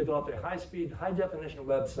 we developed a high-speed, high-definition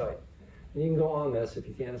website. And you can go on this if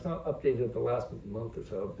you can. It's not updated the last month or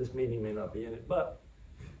so. This meeting may not be in it, but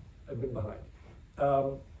I've been behind.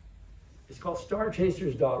 It's called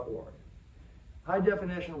starchasers.org.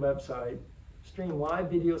 High-definition website, stream live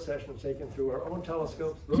video sessions taken through our own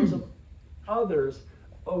telescopes, those of others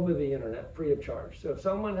over the internet, free of charge. So if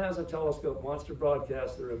someone has a telescope, wants to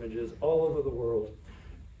broadcast their images all over the world,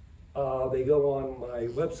 they go on my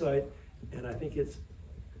website, and I think it's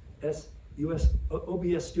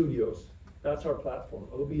OBS Studios. That's our platform,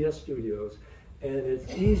 OBS Studios. And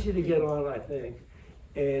it's easy to get on, I think.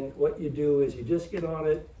 And what you do is you just get on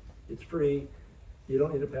it. It's free. You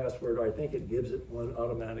don't need a password, or I think it gives it one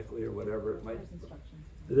automatically or whatever it might. There's instructions.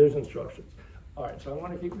 There's instructions. All right, so I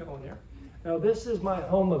want to keep going here. Now this is my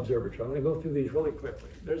home observatory. I'm going to go through these really quickly.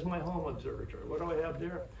 There's my home observatory. What do I have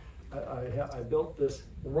there? I built this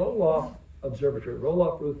roll-off observatory,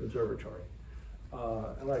 roll-off roof observatory.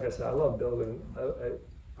 And like I said, I love building. I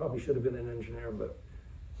probably should have been an engineer, but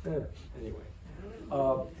anyway.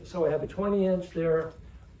 So I have a 20-inch there.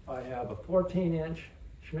 I have a 14-inch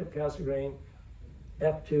Schmidt-Cassegrain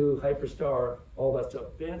F2 Hyperstar, all that stuff.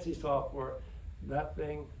 Fancy software. That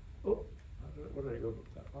thing. Oh, where did I go?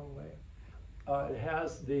 That wrong way. It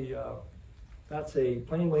has the. That's a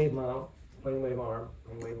plane wave mount, plane wave arm,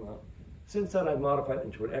 plane wave mount. Since then, I've modified it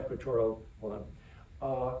into an equatorial one.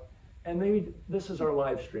 And maybe this is our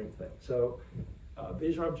live stream thing. So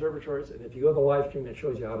these are observatories, and if you go to the live stream, it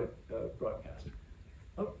shows you how to broadcast.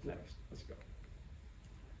 Oh, next, let's go.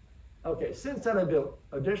 Okay, since then I built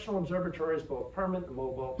additional observatories, both permanent and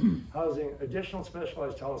mobile, housing additional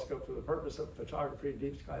specialized telescopes for the purpose of photography,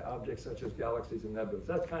 deep sky objects such as galaxies and nebulas.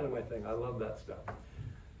 That's kind of my thing. I love that stuff.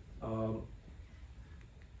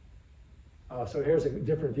 So here's a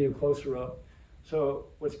different view closer up. So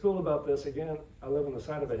what's cool about this, again, I live on the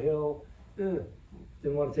side of a hill. Didn't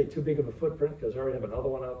want to take too big of a footprint because I already have another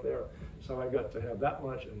one out there. So I got to have that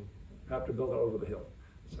much and have to build it over the hill.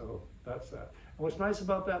 So that's that. And what's nice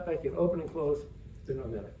about that, they can open and close in a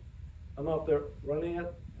minute. I'm out there running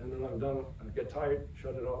it, and then I'm done. I get tired,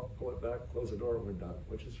 shut it off, pull it back, close the door, and we're done,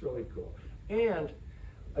 which is really cool. And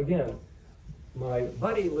again, my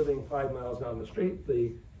buddy living 5 miles down the street,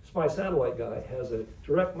 the Spy Satellite guy, has a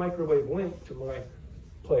direct microwave link to my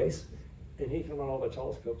place, and he can run all the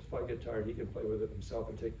telescopes. If I get tired, he can play with it himself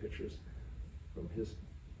and take pictures from his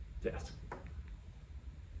desk.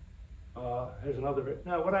 Here's another bit.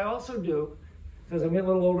 Now, what I also do, because I'm getting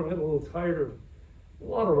a little older, I'm getting a little tired of a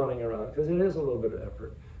lot of running around, because it is a little bit of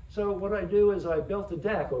effort. So what I do is I built a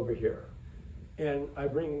deck over here, and I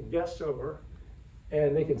bring guests over,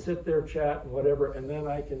 and they can sit there, chat, and whatever, and then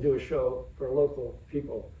I can do a show for local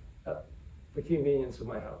people at the convenience of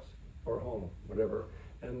my house or home, whatever,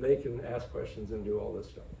 and they can ask questions and do all this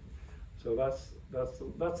stuff. So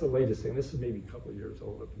that's the latest thing. This is maybe a couple of years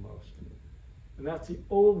old at the most. And that's the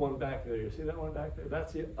old one back there. You see that one back there?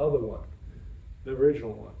 That's the other one, the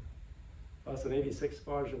original one. That's an 86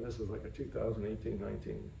 version. This is like a 2018,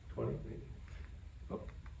 19, 20 maybe. Oh.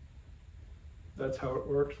 That's how it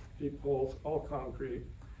works. Deep holes, all concrete.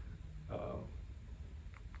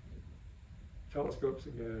 Telescopes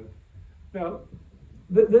again. Now,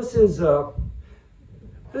 this is a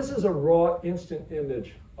raw instant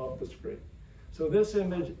image of the screen. So this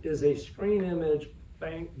image is a screen image,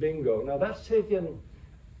 bang, bingo. Now that's taken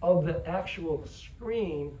of the actual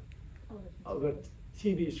screen of the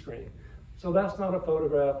TV screen. So that's not a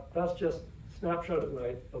photograph, that's just a snapshot at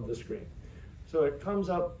night of the screen. So it comes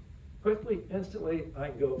up quickly, instantly. I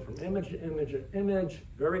can go from image to image to image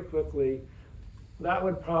very quickly. That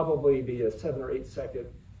would probably be a 7 or 8 second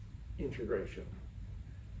integration.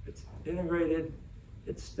 It's integrated,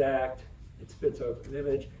 it's stacked, it spits out an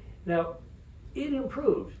image. Now, it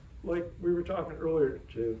improved, like we were talking earlier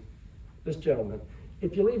to this gentleman.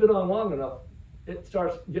 If you leave it on long enough, it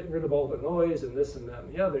starts getting rid of all the noise and this and that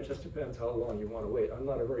and the other. It just depends how long you want to wait. I'm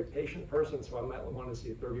not a very patient person, so I might want to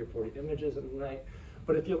see 30 or 40 images in the night.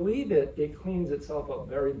 But if you leave it, it cleans itself up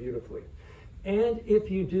very beautifully. And if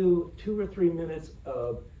you do 2 or 3 minutes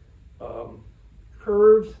of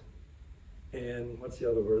curves, and what's the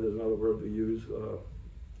other word? There's another word we use.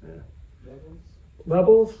 Levels?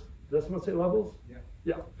 Levels? Does someone say levels? Yeah.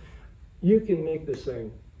 Yeah. You can make this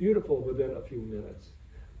thing beautiful within a few minutes.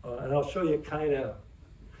 And I'll show you kind of.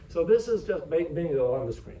 So this is just bingo on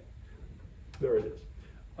the screen. There it is.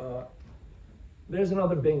 There's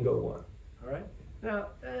another bingo one. All right. Now,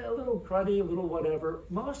 a little cruddy, a little whatever.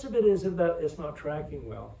 Most of it isn't that it's not tracking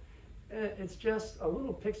well. It's just a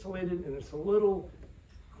little pixelated and it's a little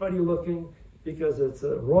cruddy looking because it's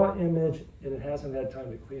a raw image and it hasn't had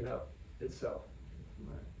time to clean up itself.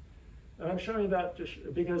 Right. And I'm showing you that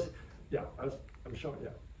just because, yeah, I'm showing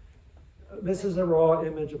you. This is a raw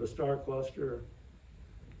image of a star cluster.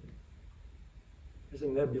 There's a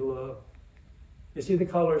nebula. You see the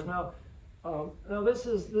colors now. Now this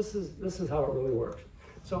is how it really works.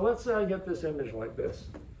 So let's say I get this image like this,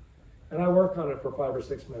 and I work on it for 5 or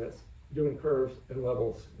 6 minutes, doing curves and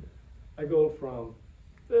levels. I go from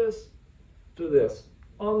this to this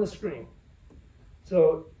on the screen.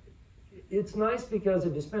 So it's nice because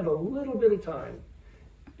if you spend a little bit of time,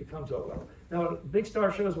 it comes out well. Now, big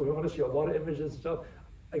star shows, we want to see a lot of images and stuff.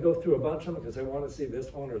 I go through a bunch of them because I want to see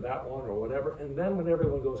this one or that one or whatever. And then when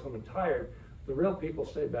everyone goes home and tired, the real people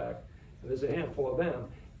stay back, and there's a handful of them.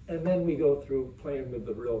 And then we go through playing with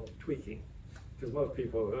the real tweaking, because most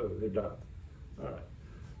people, oh, they're done. All right.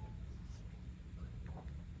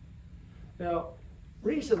 Now,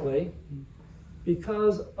 recently,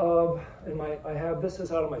 because of, I have, this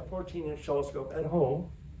is out of my 14-inch telescope at home,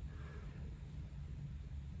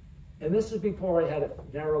 and this is before I had a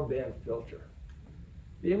narrow band filter.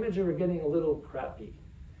 The images were getting a little crappy,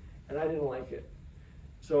 and I didn't like it.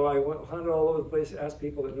 So I went hunted all over the place, asked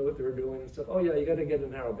people that knew what they were doing, and said, oh yeah, you got to get a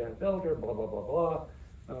narrow band filter, blah, blah, blah, blah.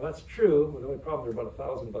 That's true, the only problem, they're about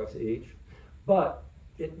 $1,000 each, but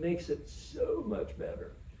it makes it so much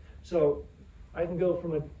better. So I can go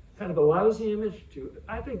from a kind of a lousy image to,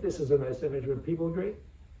 I think this is a nice image. Would people agree?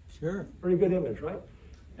 Sure. Pretty good image, right?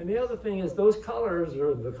 And the other thing is those colors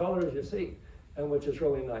are the colors you see, and which is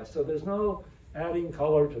really nice. So there's no adding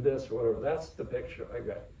color to this or whatever. That's the picture I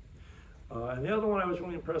got. And the other one I was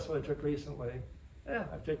really impressed with I took recently,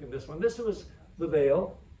 I've taken this one. This was the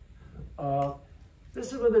Veil.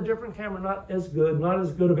 This is with a different camera, not as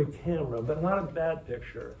good of a camera, but not a bad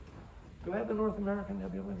picture. Do I have the North American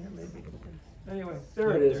Nebula in here, maybe? Anyway,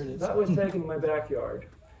 there it is. That was taken in my backyard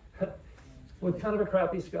with kind of a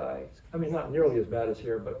crappy sky. I mean, not nearly as bad as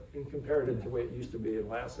here, but in comparative to the way it used to be in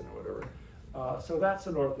Lassen or whatever. So that's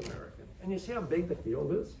the North American. And you see how big the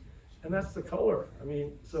field is? And that's the color. I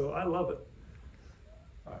mean, so I love it.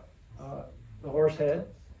 All right. The horse head.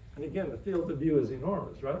 And again, the field of view is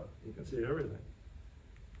enormous, right? You can see everything.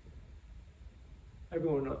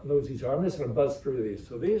 Everyone knows these are. I'm just going to buzz through these.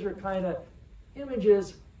 So these are kind of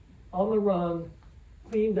images on the run,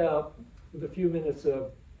 cleaned up with a few minutes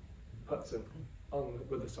of putzing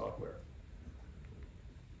with the software.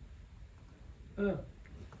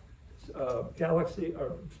 Galaxy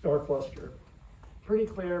or star cluster. Pretty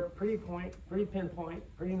clear, pretty point, pretty pinpoint,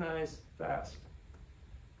 pretty nice, fast.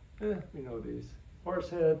 We know these.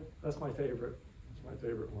 Horsehead, that's my favorite. That's my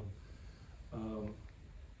favorite one.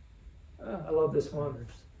 I love this one.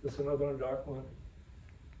 This is another dark one.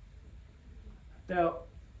 Now,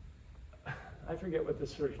 I forget what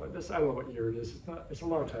this searchlight, I don't know what year it is. It's a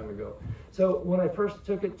long time ago. So when I first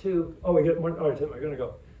took it to, we get more, all right, Tim, I'm gonna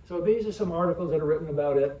go. So these are some articles that are written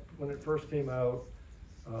about it when it first came out.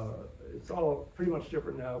 It's all pretty much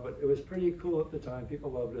different now, but it was pretty cool at the time.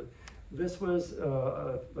 People loved it. This was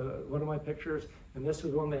one of my pictures, and this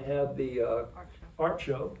was when they had the art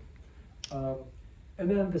show. And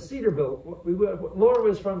then the Cedarville, Laura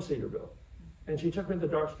was from Cedarville, and she took me to the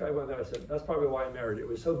dark sky one that I said, that's probably why I married her. It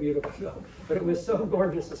was so beautiful, but it was so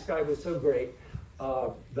gorgeous, the sky was so great,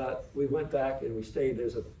 that we went back and we stayed.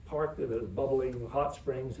 There's a park that is bubbling hot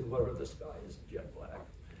springs and whatever, the sky is jet black.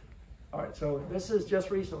 All right, so this is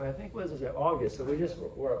just recently, I think was August, so we just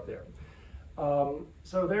were up there.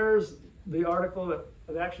 So there's the article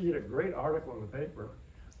that actually did a great article in the paper.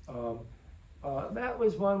 That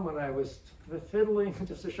was one when I was fiddling,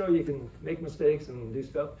 just to show you can make mistakes and do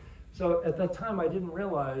stuff. So at that time I didn't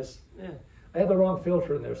realize, I had the wrong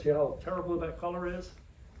filter in there. See how terrible that color is?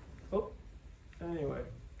 Oh, anyway.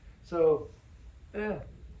 So,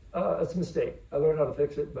 it's a mistake. I learned how to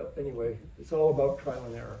fix it, but anyway, it's all about trial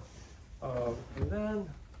and error. And then,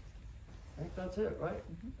 I think that's it, right?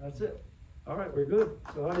 That's it. All right, we're good.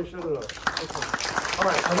 So how do you shut it off? Okay. All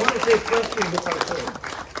right, I want to take questions if I could.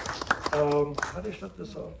 How do you shut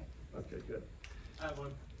this off? Okay, good. I have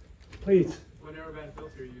one. Please. What narrowband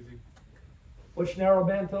filter are you using? Which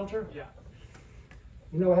narrowband filter? Yeah.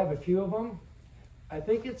 You know, I have a few of them. I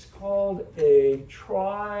think it's called a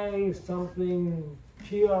TRI something,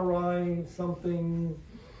 TRI something.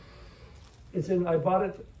 It's in, I bought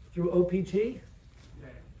it through OPT. Yeah.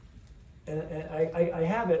 And I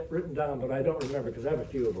have it written down, but I don't remember because I have a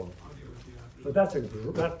few of them. I'll deal with you after.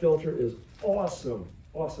 But that filter is awesome.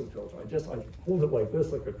 awesome filter. I hold it like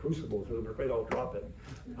this, like a crucible, because I'm afraid I'll drop it.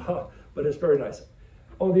 But it's very nice.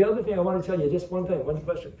 Oh, the other thing I want to tell you, just one thing, one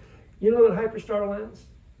question. You know that Hyperstar lens?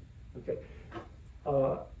 Okay.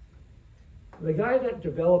 The guy that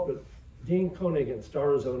developed it, Dean Koenig in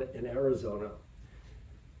Arizona,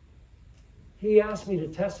 he asked me to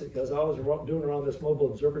test it because I was doing around this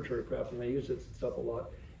mobile observatory craft and I used it and stuff a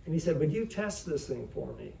lot. And he said, would you test this thing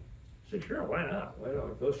for me? I said, sure, why not? Why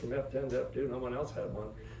not? It goes from F10 to F2, no one else had one.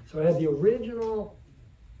 So I had the original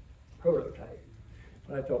prototype,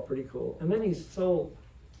 and I felt pretty cool. And then he sold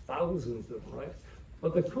thousands of them, right?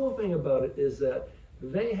 But the cool thing about it is that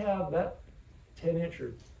they have that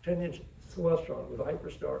 10-inch Celestron with a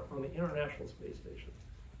Hyperstar on the International Space Station.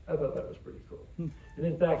 I thought that was pretty cool. And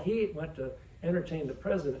in fact, he went to entertain the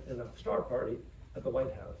president in a star party at the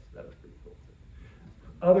White House. That was pretty cool.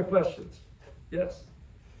 Other questions? Yes?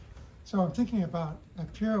 So I'm thinking about a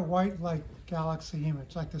pure white light galaxy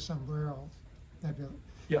image, like the Sombrero Nebula.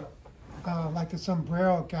 Yeah. Like the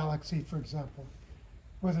Sombrero Galaxy, for example,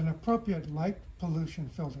 with an appropriate light pollution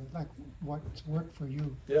filter, like what's worked for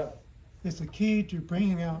you. Yeah. Is the key to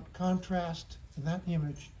bringing out contrast in that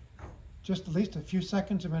image, just at least a few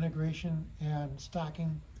seconds of integration and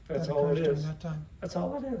stacking That's that all occurs it during is. that time. That's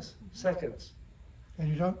all it is. Seconds. And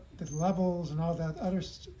you don't, the levels and all that other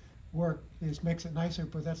work makes it nicer,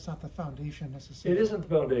 but that's not the foundation necessarily. It isn't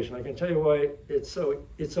the foundation. I can tell you why it's so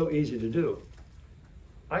easy to do.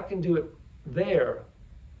 I can do it there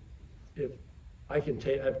if I can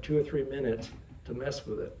have 2 or 3 minutes to mess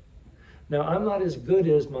with it. Now, I'm not as good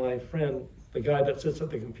as my friend, the guy that sits at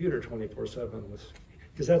the computer 24/7,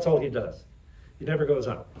 because that's all he does. He never goes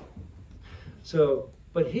out. So,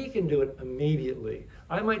 but he can do it immediately.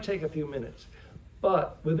 I might take a few minutes,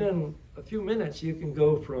 but within a few minutes, you can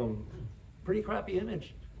go from pretty crappy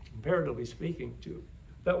image, comparatively speaking, to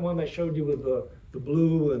that one I showed you with the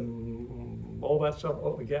blue and all that stuff.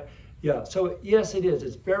 Oh, yeah, so yes, it is.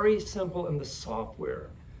 It's very simple, and the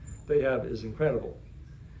software they have is incredible.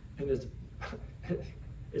 And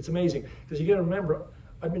it's amazing, because you got to remember,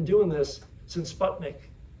 I've been doing this since Sputnik,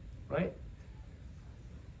 right?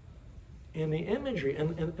 And the imagery,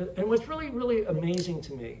 and what's really, really amazing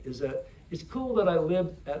to me is that it's cool that I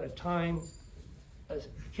lived at a time, a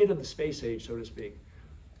kid of the space age, so to speak.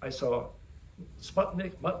 I saw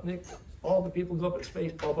Sputnik, Mutnik, all the people go up in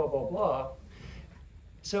space, blah, blah, blah, blah.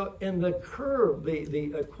 So in the curve,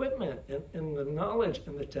 the equipment and the knowledge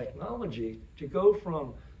and the technology to go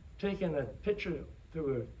from taking a picture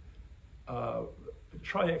through a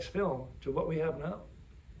Tri-X film to what we have now,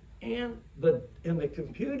 and the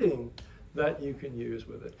computing that you can use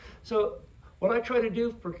with it. So what I try to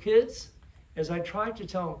do for kids is I try to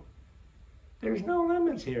tell them, there's no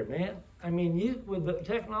limits here, man. I mean, with the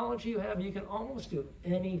technology you have, you can almost do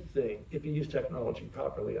anything if you use technology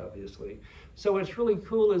properly, obviously. So what's really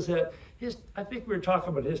cool is that I think we were talking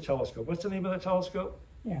about his telescope. What's the name of that telescope?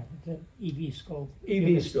 Yeah, the EV scope.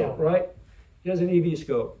 EV scope, right? He has an EV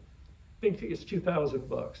scope. I think it's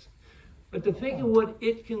 $2,000. But to think of what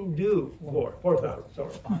it can do for 4,000,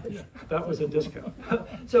 sorry, that was a discount.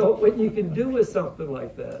 So what you can do with something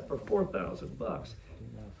like that for 4,000 bucks,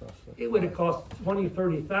 it would have cost 20,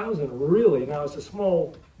 30,000 really. Now it's a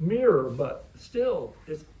small mirror, but still,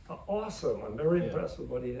 it's awesome. I'm very impressed with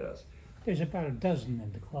what he has. There's about a dozen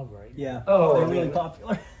in the club right now. Yeah, Oh, they're I really mean,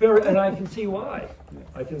 popular. And I can see why.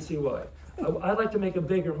 I can see why. I'd like to make a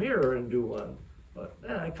bigger mirror and do one, but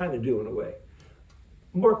I kind of do in a way.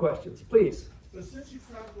 More questions, please. But since you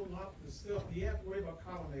travel a lot with stuff, do you have to worry about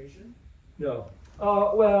collimation? No.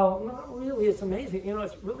 Well, not really. It's amazing. You know,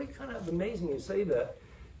 it's really kind of amazing you say that,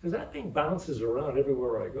 because that thing bounces around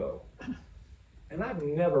everywhere I go. And I've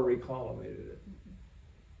never recollimated it.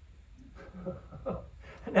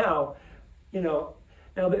 Now, you know,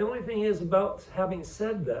 the only thing is about having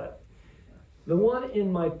said that, the one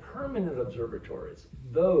in my permanent observatories,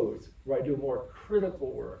 those where I do more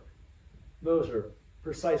critical work, those are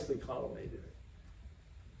precisely collimated.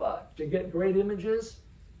 But to get great images,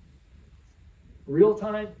 real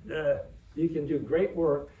time, you can do great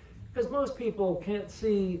work, because most people can't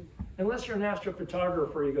see, unless you're an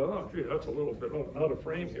astrophotographer, you go, oh, gee, that's a little bit out of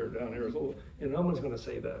frame here, down here. And no one's going to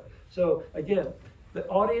say that. So again, the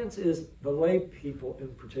audience is the lay people in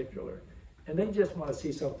particular, and they just want to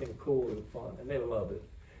see something cool and fun, and they love it.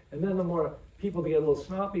 And then the more people get a little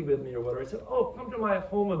snappy with me or whatever, I said, oh, come to my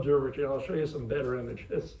home observatory and I'll show you some better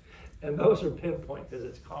images. And those are pinpoint because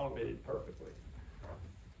it's collimated perfectly.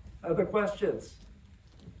 Other questions?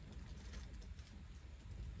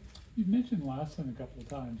 You mentioned Lassen a couple of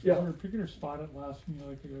times. Yeah. Is there a particular spot at Lassen you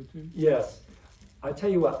like to go to? Yes. I tell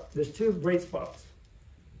you what, there's two great spots.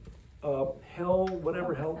 Hell,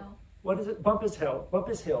 whatever Bumpus hell. Hell. What is it? Bumpus Hell.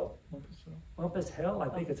 Bumpus Hill. So, Bumpus Hell? I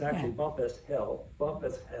think it's actually Bumpus Hell.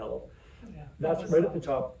 Bumpus Hell. Yeah. That's right at the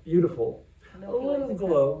top. Beautiful. A Milky Way little is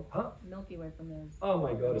glow. Huh? Milky Way from those. Oh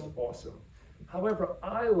my God, it's awesome. However,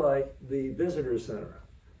 I like the visitor center,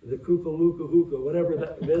 the Kukaluka Hookah, whatever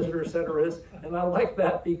that visitor center is. And I like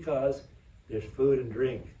that because there's food and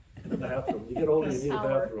drink in the bathroom. You get older, you need a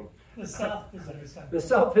bathroom. The South Visitor Center. The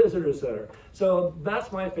South Visitor Center. So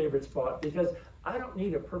that's my favorite spot because I don't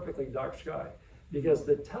need a perfectly dark sky because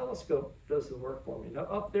the telescope does the work for me. Now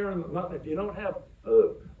up there in the mountain, if you don't have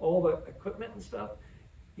all the equipment and stuff,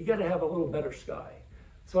 you got to have a little better sky.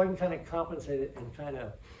 So I can kind of compensate it and kind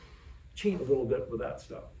of cheat a little bit with that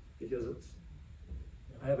stuff because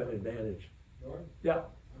I have an advantage. Norm, Yeah,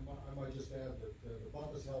 I might just add that the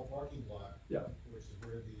Bumpus Hill parking lot, yeah, which is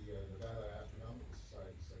where the Nevada Astronomical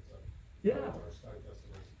Society sets up yeah. our sky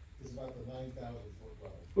festivals, is about the 9,000-foot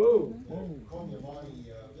level. Whoa, The Komiamani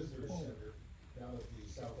Visitor Center down at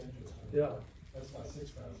the south entrance. yeah, That's about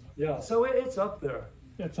 6,000. yeah. So it's up there.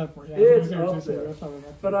 it's up there. Yeah, It's there's up just- there. that's how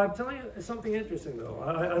it- But I'm telling you something interesting though.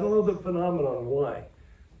 I don't know the phenomenon why,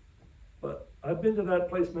 but I've been to that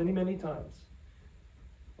place many, many times.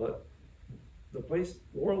 But the place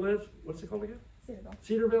Laura lives, what's it called again? Cedarville.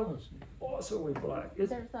 Cedarville, awesomely black. It's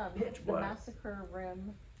There's pitch the black. Massacre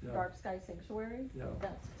Rim Yeah. Dark Sky Sanctuary. Yeah.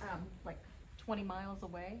 That's like 20 miles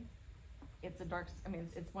away. It's a dark. I mean,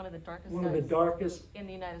 it's one of the darkest One of the skies darkest in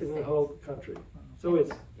the United in States. the whole country. So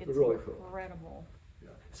it's really cool. Incredible. Yeah.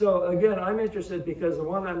 So again, I'm interested because the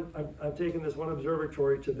one I'm taking this one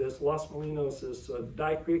observatory to this Los Molinos, this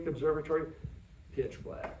Dye Creek Observatory, pitch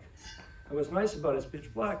black. And what's nice about it is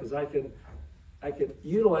pitch black is I can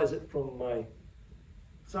utilize it from my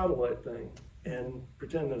satellite thing and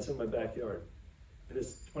pretend that it's in my backyard. And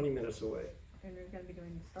it's 20 minutes away. And you're going to be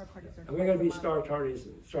doing star parties. And we're going to be star parties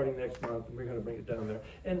starting next month, and we're going to bring it down there.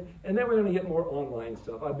 And then we're going to get more online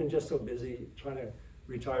stuff. I've been just so busy trying to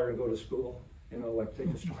retire and go to school, you know, like take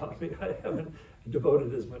astronomy. I haven't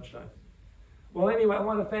devoted as much time. Well, anyway, I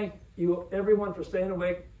want to thank you, everyone, for staying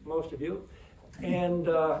awake, most of you. And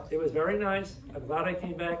it was very nice. I'm glad I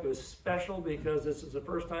came back. It was special because this is the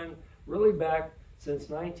first time really back since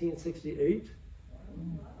 1968.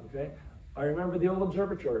 Okay. I remember the old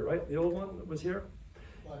observatory, right? The old one that was here?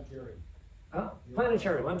 Planetarium. Huh?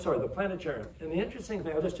 Planetarium, I'm sorry, the planetarium. And the interesting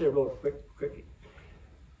thing, I'll just tell you a real quickie.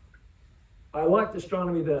 I liked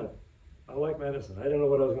astronomy then. I liked medicine. I didn't know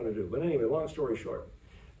what I was going to do. But anyway, long story short,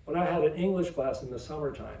 when I had an English class in the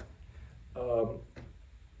summertime,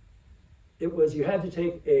 it was, you had to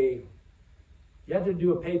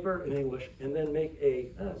do a paper in English and then make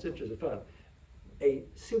it's interesting, fun, a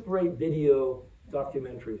Super 8 video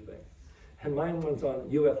documentary thing. And mine was on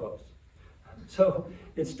UFOs. So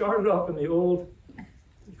it started off in the old,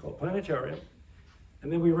 called planetarium,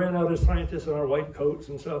 and then we ran out as scientists in our white coats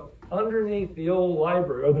and stuff underneath the old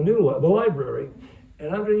library, or the library,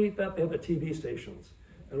 and underneath that they had the TV stations.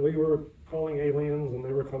 And we were calling aliens and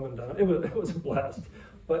they were coming down. It was a blast.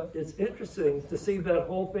 But it's interesting to see that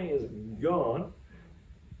whole thing is gone.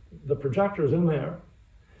 The projector's in there,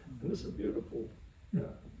 and this is beautiful. Yeah.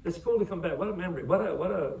 It's cool to come back. What a memory. What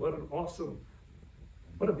an awesome,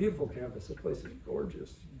 what a beautiful campus. This place is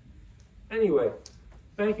gorgeous. Anyway,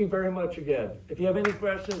 thank you very much again. If you have any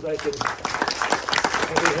questions, I'll be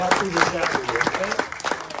happy to chat with you. Okay?